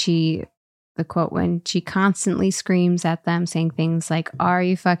was when she constantly screams at them, saying things like, "Are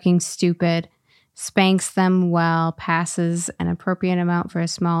you fucking stupid?" Spanks them well, passes an appropriate amount for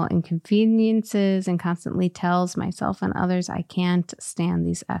small inconveniences, and constantly tells myself and others I can't stand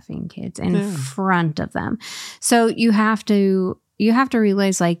these effing kids in front of them. So you have to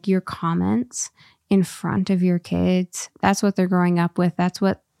realize, like, your comments in front of your kids, that's what they're growing up with. That's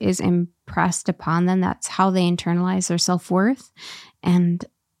what is impressed upon them. That's how they internalize their self-worth. And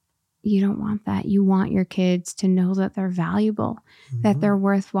you don't want that. You want your kids to know that they're valuable, that they're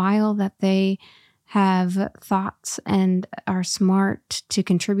worthwhile, that they have thoughts and are smart to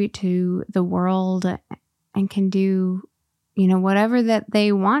contribute to the world and can do, whatever that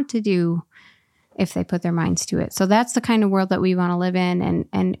they want to do if they put their minds to it. So that's the kind of world that we want to live in.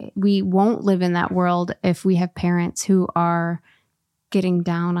 And we won't live in that world if we have parents who are getting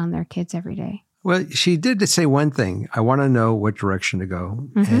down on their kids every day. Well, she did say one thing. I want to know what direction to go.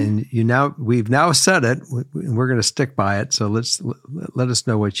 And we've now said it. We're going to stick by it. So let us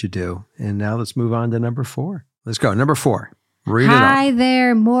know what you do. And now let's move on to number 4. Let's go. Number 4. Read it Hi off.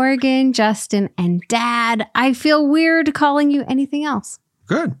 there, Morgan, Justin, and Dad. I feel weird calling you anything else.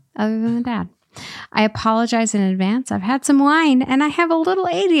 Good. Other than Dad. I apologize in advance. I've had some wine and I have a little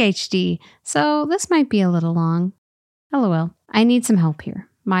ADHD. So this might be a little long. LOL. I need some help here.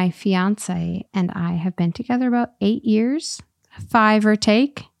 My fiance and I have been together about 8 years, 5 or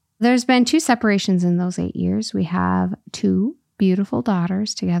take. There's been 2 separations in those 8 years. We have 2 beautiful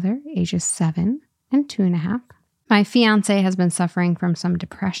daughters together, ages 7 and 2.5. My fiance has been suffering from some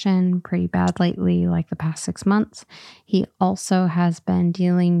depression pretty bad lately, like the past 6 months. He also has been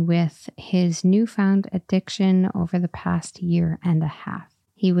dealing with his newfound addiction over the past 1.5 years.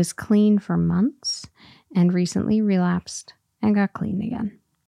 He was clean for months and recently relapsed and got clean again.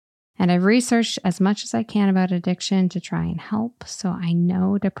 And I've researched as much as I can about addiction to try and help, so I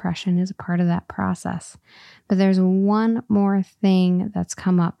know depression is a part of that process. But there's one more thing that's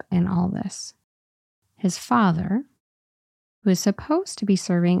come up in all this. His father, who is supposed to be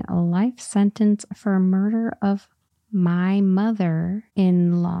serving a life sentence for murder of my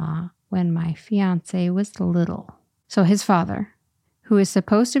mother-in-law when my fiance was little. So his father, who is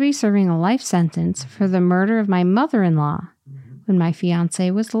supposed to be serving a life sentence for the murder of my mother-in-law when my fiance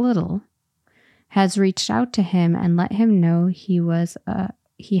was little, has reached out to him and let him know he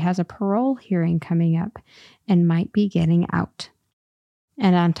has a parole hearing coming up and might be getting out.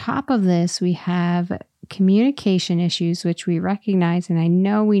 And on top of this, we have communication issues, which we recognize, and I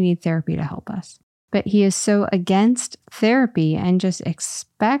know we need therapy to help us. But he is so against therapy and just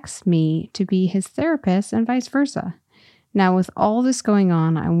expects me to be his therapist and vice versa. Now, with all this going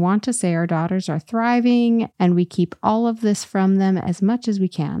on, I want to say our daughters are thriving and we keep all of this from them as much as we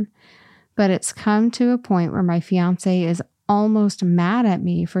can. But it's come to a point where my fiance is almost mad at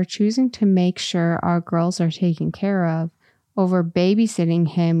me for choosing to make sure our girls are taken care of over babysitting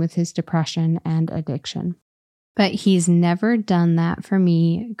him with his depression and addiction. But he's never done that for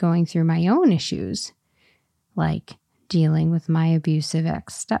me going through my own issues, like dealing with my abusive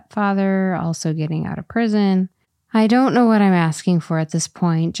ex-stepfather, also getting out of prison. I don't know what I'm asking for at this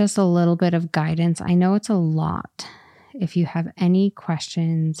point, just a little bit of guidance. I know it's a lot. If you have any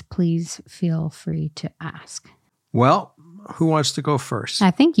questions, please feel free to ask. Well, who wants to go first?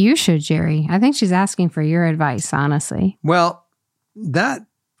 I think you should, Jerry. I think she's asking for your advice, honestly. Well,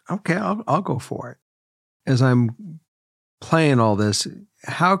 I'll go for it. As I'm playing all this,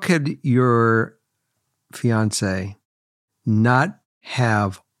 how could your fiance not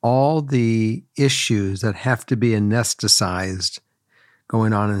have all the issues that have to be anesthetized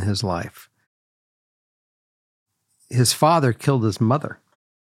going on in his life? his father killed his mother.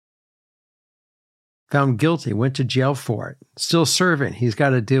 Found guilty, went to jail for it, still serving. He's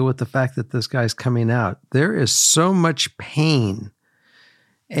got to deal with the fact that this guy's coming out. There is so much pain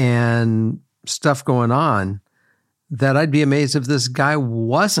and stuff going on that I'd be amazed if this guy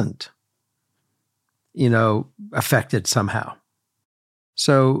wasn't, affected somehow.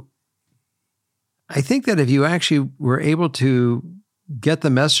 So I think that if you actually were able to get the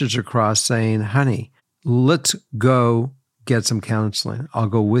message across saying, honey, let's go get some counseling. I'll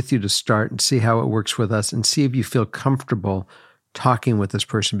go with you to start and see how it works with us and see if you feel comfortable talking with this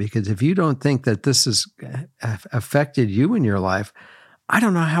person. Because if you don't think that this has affected you in your life, I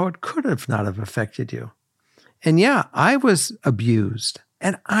don't know how it could have not have affected you. And yeah, I was abused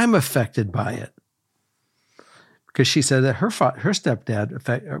and I'm affected by it. Because she said that her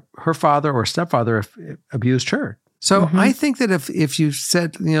stepdad, her father or stepfather abused her. So I think that if you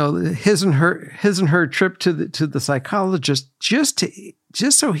said, his and her trip to the psychologist, just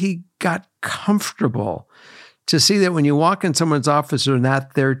so he got comfortable to see that when you walk in someone's office, they're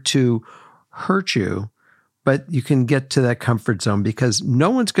not there to hurt you, but you can get to that comfort zone because no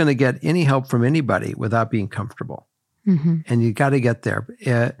one's going to get any help from anybody without being comfortable. And you got to get there.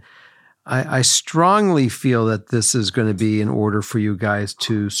 I strongly feel that this is going to be in order for you guys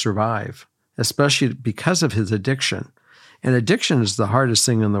to survive, especially because of his addiction. And addiction is the hardest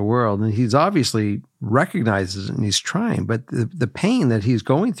thing in the world. And he's obviously recognizes it and he's trying, but the pain that he's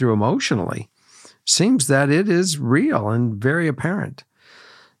going through emotionally seems that it is real and very apparent.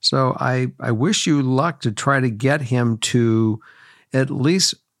 So I wish you luck to try to get him to at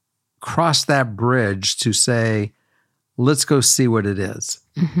least cross that bridge to say, let's go see what it is.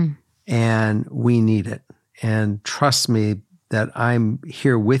 And we need it. And trust me that I'm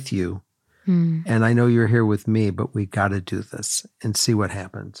here with you. And I know you're here with me, but we got to do this and see what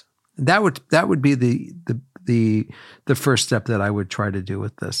happens. That would be the first step that I would try to do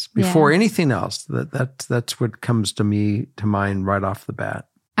with this before anything else. That's what comes to mind right off the bat.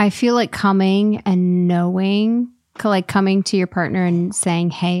 I feel like coming and knowing, like coming to your partner and saying,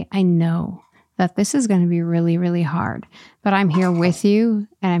 hey, I know that this is going to be really, really hard, but I'm here with you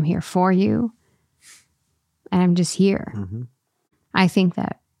and I'm here for you and I'm just here. I think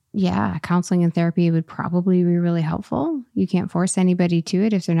that, counseling and therapy would probably be really helpful. You can't force anybody to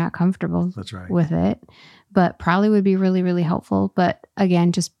it if they're not comfortable with it, but probably would be really, really helpful. But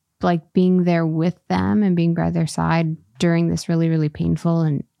again, just like being there with them and being by their side during this really, really painful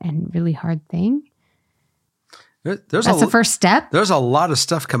and really hard thing. That's the first step. There's a lot of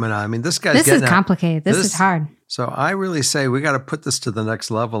stuff coming on. I mean, this is complicated. This is hard. So I really say we got to put this to the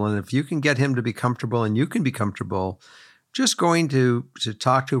next level. And if you can get him to be comfortable and you can be comfortable, just going to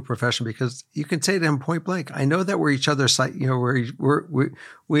talk to a professional, because you can say to him point blank, I know that we're each other's,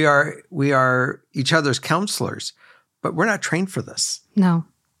 we are each other's counselors, but we're not trained for this. No.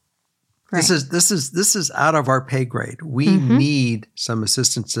 Right. This is out of our pay grade. We need some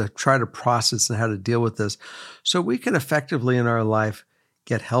assistance to try to process and how to deal with this so we can effectively in our life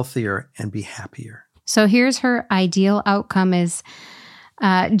get healthier and be happier. So here's her ideal outcome is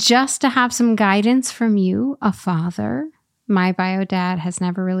just to have some guidance from you, a father. My bio dad has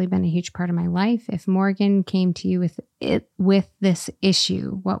never really been a huge part of my life. If Morgan came to you with this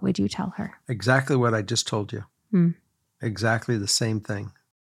issue, what would you tell her? Exactly what I just told you. Exactly the same thing.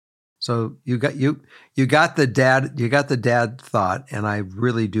 So you got the dad thought, and I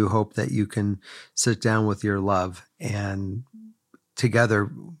really do hope that you can sit down with your love and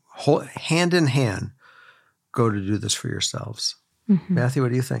together, hand in hand, go to do this for yourselves. Matthew, what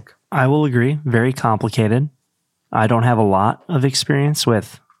do you think? I will agree. Very complicated. I don't have a lot of experience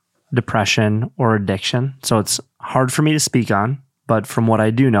with depression or addiction, so it's hard for me to speak on. But from what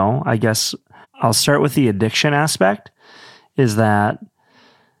I do know, I guess I'll start with the addiction aspect, is that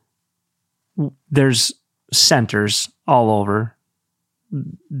there's centers all over.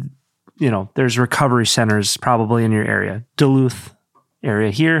 There's recovery centers probably in your area. Duluth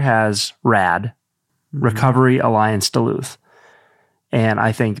area here has RAD, Recovery Alliance Duluth. And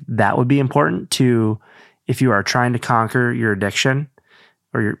I think that would be important to, if you are trying to conquer your addiction,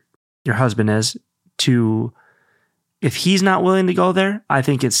 or your husband is, to, if he's not willing to go there, I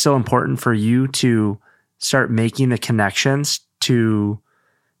think it's still important for you to start making the connections to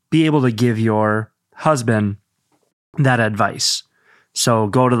be able to give your husband that advice. So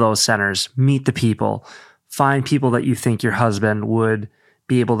go to those centers, meet the people, find people that you think your husband would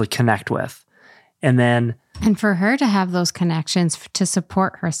be able to connect with. And for her to have those connections to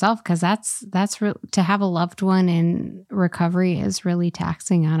support herself, because to have a loved one in recovery is really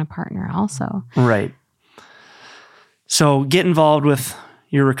taxing on a partner also. Right. So get involved with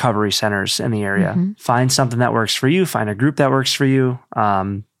your recovery centers in the area. Find something that works for you. Find a group that works for you.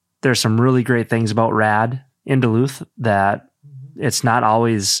 There's some really great things about RAD in Duluth that it's not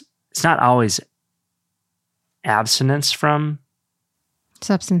always abstinence from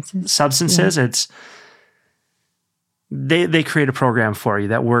substances. Yeah. It's they create a program for you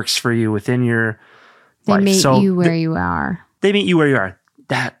that works for you within your They life. meet you where you are. They meet you where you are.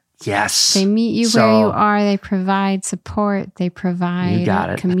 Yes. They meet you where you are. They provide support. They provide You got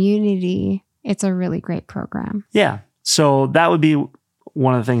it. community. It's a really great program. Yeah. So that would be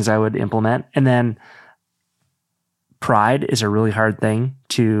one of the things I would implement. And then pride is a really hard thing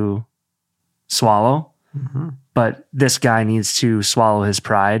to swallow, but this guy needs to swallow his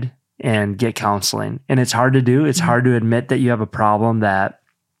pride and get counseling. And it's hard to do. It's hard to admit that you have a problem, that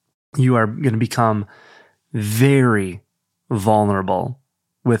you are going to become very vulnerable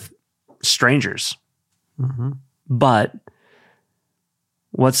with strangers. But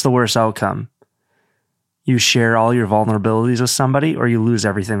what's the worst outcome? You share all your vulnerabilities with somebody, or you lose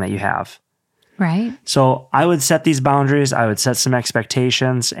everything that you have. Right. So I would set these boundaries. I would set some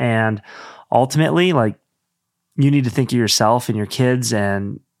expectations, and ultimately, like, you need to think of yourself and your kids,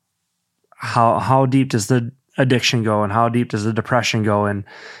 and how deep does the addiction go, and how deep does the depression go, and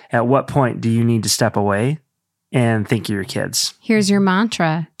at what point do you need to step away and think of your kids? Here's your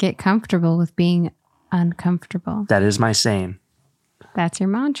mantra: get comfortable with being uncomfortable. That is my saying. That's your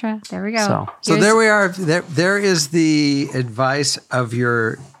mantra. There we go. So there we are. There is the advice of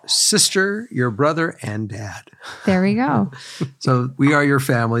your sister, your brother, and dad. There we go. So we are your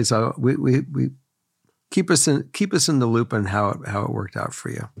family. So we keep us in the loop on how it worked out for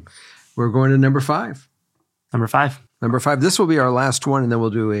you. We're going to number 5. Number 5. Number 5. This will be our last one, and then we'll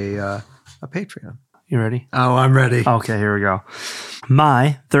do a Patreon. You ready? Oh, I'm ready. Okay, here we go.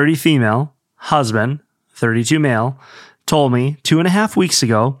 My 30 female husband, 32 male, told me 2.5 weeks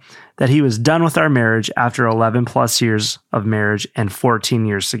ago that he was done with our marriage after 11 plus years of marriage and 14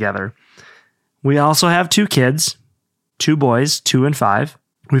 years together. We also have 2 kids, 2 boys, 2 and 5.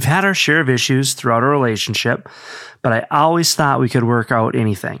 We've had our share of issues throughout our relationship, but I always thought we could work out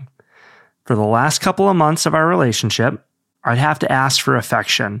anything. For the last couple of months of our relationship, I'd have to ask for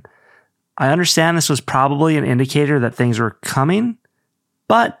affection. I understand this was probably an indicator that things were coming,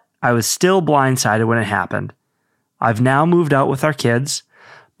 but I was still blindsided when it happened. I've now moved out with our kids,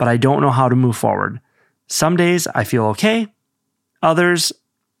 but I don't know how to move forward. Some days I feel okay. Others,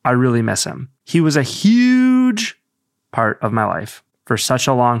 I really miss him. He was a huge part of my life for such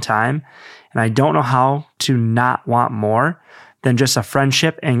a long time, and I don't know how to not want more than just a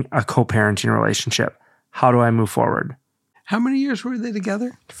friendship and a co-parenting relationship. How do I move forward? How many years were they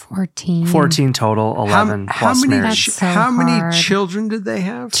together? 14. 14 total, 11 plus marriage. How many children did they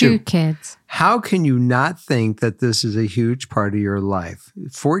have? 2 kids. How can you not think that this is a huge part of your life?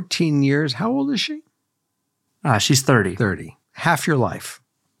 14 years. How old is she? She's 30. 30. Half your life.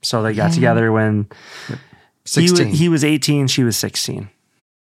 So they got together when 16. he was 18, she was 16.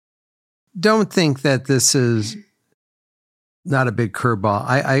 Don't think that this is not a big curveball.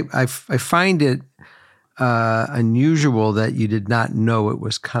 I find it unusual that you did not know it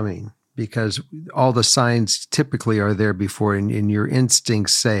was coming, because all the signs typically are there before, and your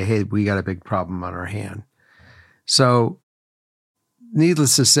instincts say, hey, we got a big problem on our hand. So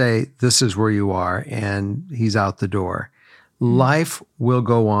needless to say, this is where you are, and he's out the door. Life will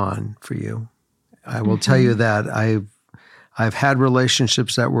go on for you. I will tell you that. I've had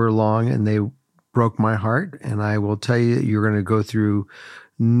relationships that were long, and they broke my heart, and I will tell you that you're going to go through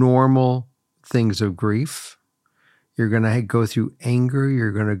normal things of grief. You're going to go through anger.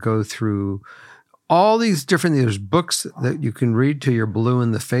 You're going to go through all these different, there's books that you can read till you're blue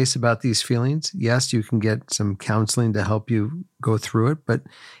in the face about these feelings. Yes, you can get some counseling to help you go through it, but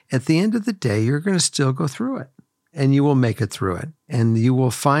at the end of the day, you're going to still go through it, and you will make it through it. And you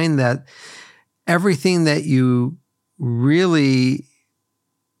will find that everything that you really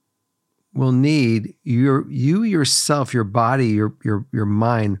will need, you yourself, your body, your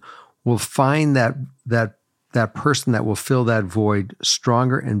mind will find that person that will fill that void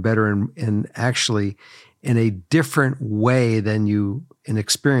stronger and better, and actually in a different way than you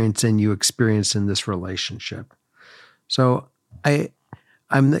experienced in this relationship. So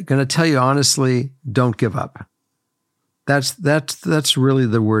I'm going to tell you honestly, don't give up. That's really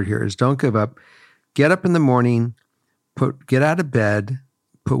the word here, is don't give up. Get up in the morning, get out of bed,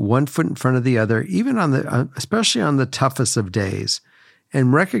 put one foot in front of the other, even especially on the toughest of days,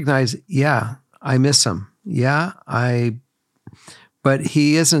 and recognize, yeah, I miss him. Yeah, but it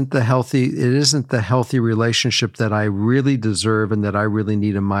isn't the healthy relationship that I really deserve and that I really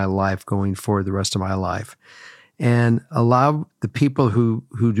need in my life going forward the rest of my life. and allow the people who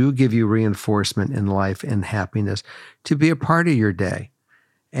do give you reinforcement in life and happiness to be a part of your day,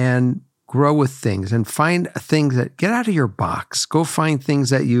 and grow with things and find things that get out of your box. Go find things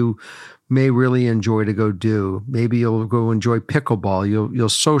that you may really enjoy to go do. Maybe you'll go enjoy pickleball. You'll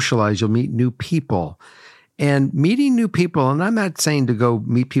socialize. You'll meet new people. And meeting new people, and I'm not saying to go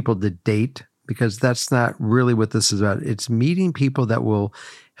meet people to date, because that's not really what this is about. It's meeting people that will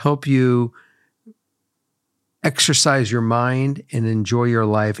help you exercise your mind and enjoy your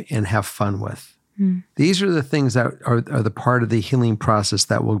life and have fun with. These are the things that are the part of the healing process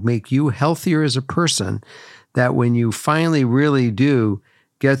that will make you healthier as a person, that when you finally really do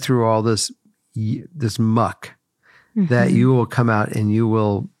get through all this muck, that you will come out and you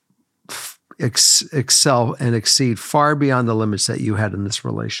will excel and exceed far beyond the limits that you had in this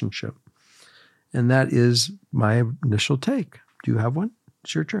relationship. And that is my initial take. Do you have one?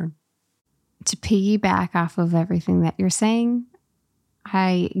 It's your turn. To piggyback off of everything that you're saying,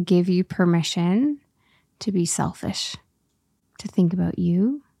 I give you permission to be selfish, to think about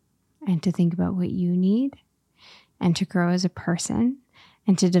you and to think about what you need, and to grow as a person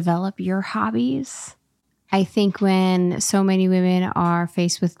and to develop your hobbies. I think when so many women are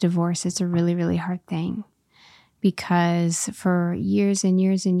faced with divorce, it's a really, really hard thing, because for years and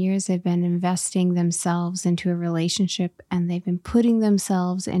years and years, they've been investing themselves into a relationship, and they've been putting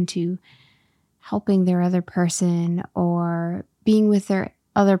themselves into helping their other person, or being with their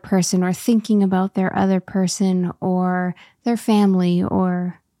other person, or thinking about their other person or their family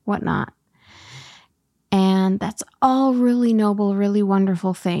or whatnot. And that's all really noble, really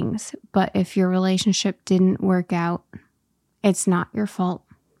wonderful things. But if your relationship didn't work out, it's not your fault.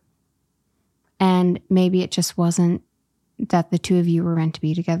 And maybe it just wasn't that the two of you were meant to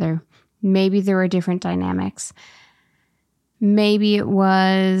be together. Maybe there were different dynamics. Maybe it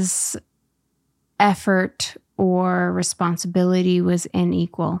was effort or responsibility was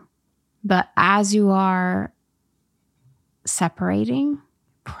unequal. But as you are separating,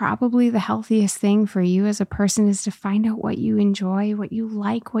 probably the healthiest thing for you as a person is to find out what you enjoy, what you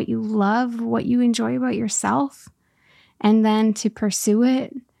like, what you love, what you enjoy about yourself, and then to pursue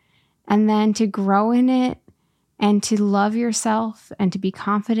it, and then to grow in it, and to love yourself and to be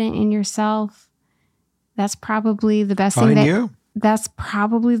confident in yourself. That's probably the best thing that's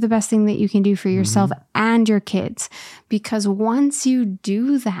probably the best thing that you can do for yourself and your kids. Because once you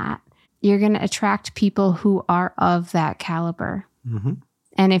do that, you're going to attract people who are of that caliber.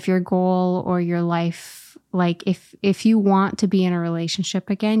 And if your goal or your life, like if you want to be in a relationship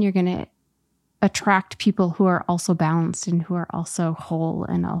again, you're going to attract people who are also balanced and who are also whole,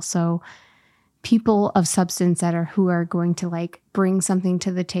 and also people of substance who are going to like bring something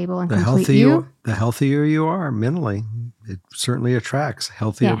to the table and complete you. The healthier you are mentally, it certainly attracts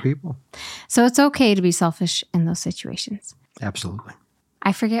healthier people. So it's okay to be selfish in those situations. Absolutely.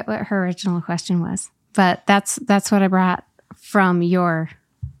 I forget what her original question was, but that's what I brought from your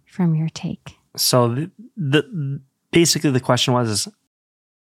take. So basically the question was,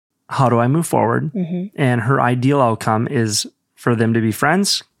 how do I move forward? And her ideal outcome is for them to be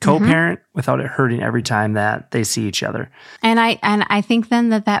friends, co-parent, without it hurting every time that they see each other. And I think then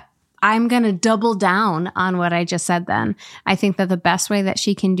that I'm going to double down on what I just said then. I think that the best way that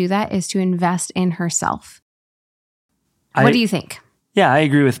she can do that is to invest in herself. What do you think? Yeah, I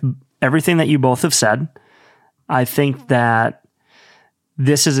agree with everything that you both have said. I think that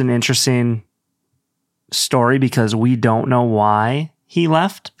this is an interesting story because we don't know why he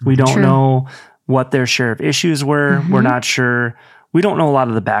left. We don't know what their share of issues were. We're not sure. We don't know a lot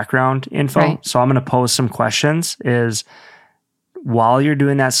of the background info. Right. So I'm going to pose some questions is while you're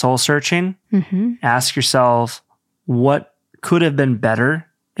doing that soul searching, ask yourself, what could have been better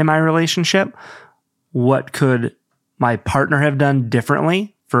in my relationship? What could my partner have done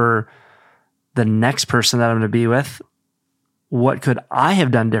differently for the next person that I'm going to be with? What could I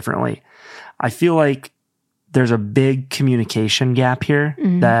have done differently? I feel like there's a big communication gap here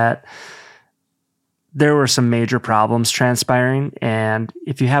that there were some major problems transpiring. And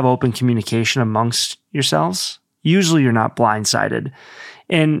if you have open communication amongst yourselves, usually you're not blindsided.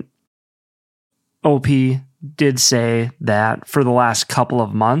 And OP did say that for the last couple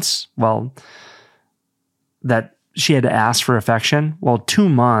of months, well, that she had to ask for affection. Well, 2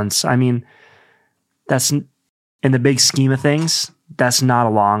 months, I mean, that's in the big scheme of things, that's not a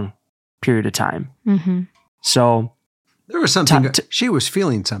long period of time. So there was something. She was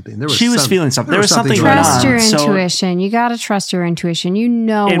feeling something. There was feeling something. There was something going on. Trust your intuition. You got to trust your intuition. You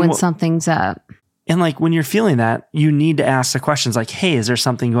know when something's up. And like when you're feeling that, you need to ask the questions like, "Hey, is there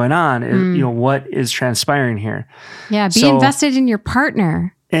something going on? What is transpiring here?" Yeah, be invested in your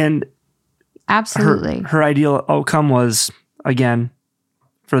partner. And Absolutely. her ideal outcome was, again,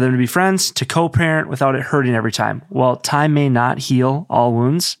 for them to be friends, to co-parent without it hurting every time. Well, time may not heal all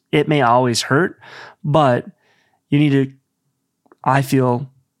wounds. It may always hurt, but you need to, I feel,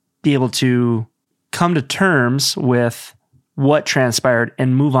 be able to come to terms with what transpired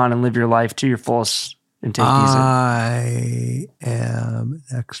and move on and live your life to your fullest and take these in. I am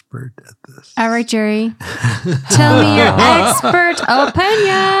an expert at this. All right, Jerry. Tell me your expert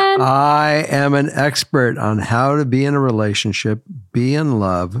opinion. I am an expert on how to be in a relationship, be in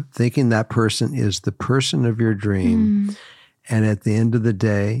love, thinking that person is the person of your dream. And at the end of the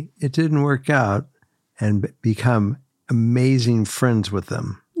day, it didn't work out, and become amazing friends with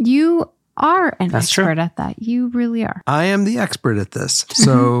them. You are an That's expert true. at that. You really are. I am the expert at this.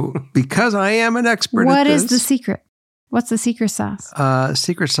 So because I am an expert What at this. is the secret? What's the secret sauce?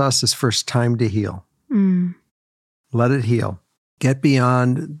 Secret sauce is first time to heal. Mm. Let it heal. Get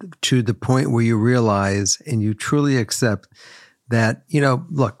beyond to the point where you realize and you truly accept that,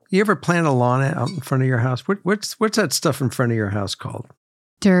 look, you ever plant a lawn out in front of your house? What's that stuff in front of your house called?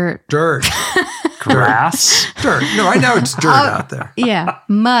 Dirt. Dirt. Grass. Dirt. No, right now it's dirt out there. Yeah.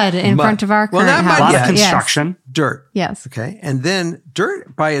 Mud in Mud. front of our Well, current not house. mud A lot yet. of construction. Dirt. Yes. Okay. And then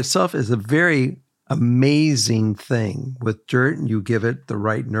dirt by itself is a very amazing thing. With dirt, and you give it the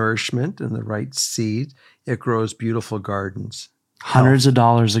right nourishment and the right seed, it grows beautiful gardens. Hundreds of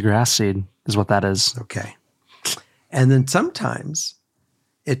dollars a grass seed is what that is. Okay. And then sometimes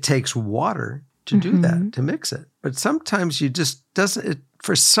it takes water to do that, to mix it. But sometimes you just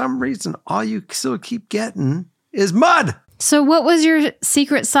for some reason, all you still keep getting is mud. So what was your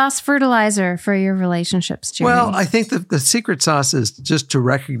secret sauce fertilizer for your relationships, Jerry? Well, I think the secret sauce is just to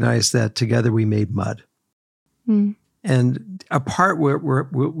recognize that together we made mud. And a part where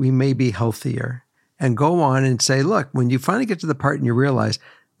we may be healthier, and go on and say, look, when you finally get to the part and you realize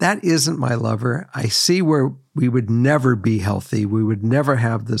that isn't my lover, I see where we would never be healthy. We would never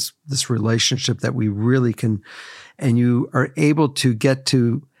have this relationship that we really can, and you are able to get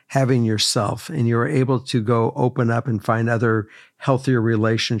to having yourself, and you're able to go open up and find other healthier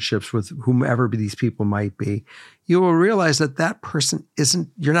relationships with whomever these people might be. You will realize that person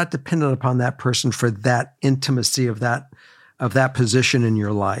you're not dependent upon that person for that intimacy of that position in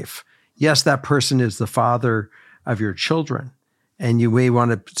your life. Yes, that person is the father of your children, and you may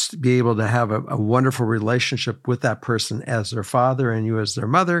want to be able to have a wonderful relationship with that person as their father and you as their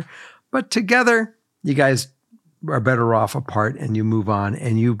mother. But together, you guys are better off apart, and you move on,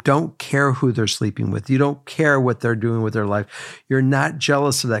 and you don't care who they're sleeping with. You don't care what they're doing with their life. You're not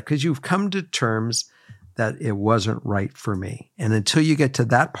jealous of that because you've come to terms that it wasn't right for me. And until you get to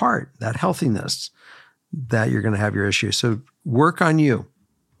that part, that healthiness, that you're going to have your issues. So work on you.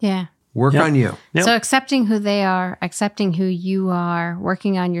 yeah. Work on you. Yep. So accepting who they are, accepting who you are,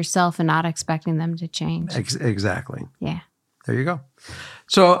 working on yourself and not expecting them to change. Exactly. Yeah. There you go.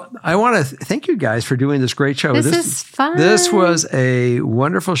 So I want to thank you guys for doing this great show. This is fun. This was a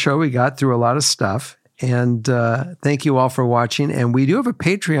wonderful show. We got through a lot of stuff. And thank you all for watching. And we do have a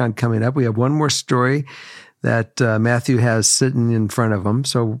Patreon coming up. We have one more story that Matthew has sitting in front of him.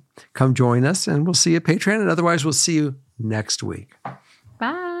 So come join us, and we'll see you at Patreon. And otherwise, we'll see you next week.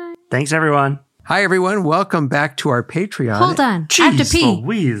 Bye. Thanks, everyone. Hi, everyone. Welcome back to our Patreon. Hold on. I have to Jeez pee.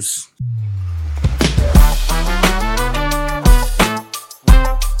 Louise.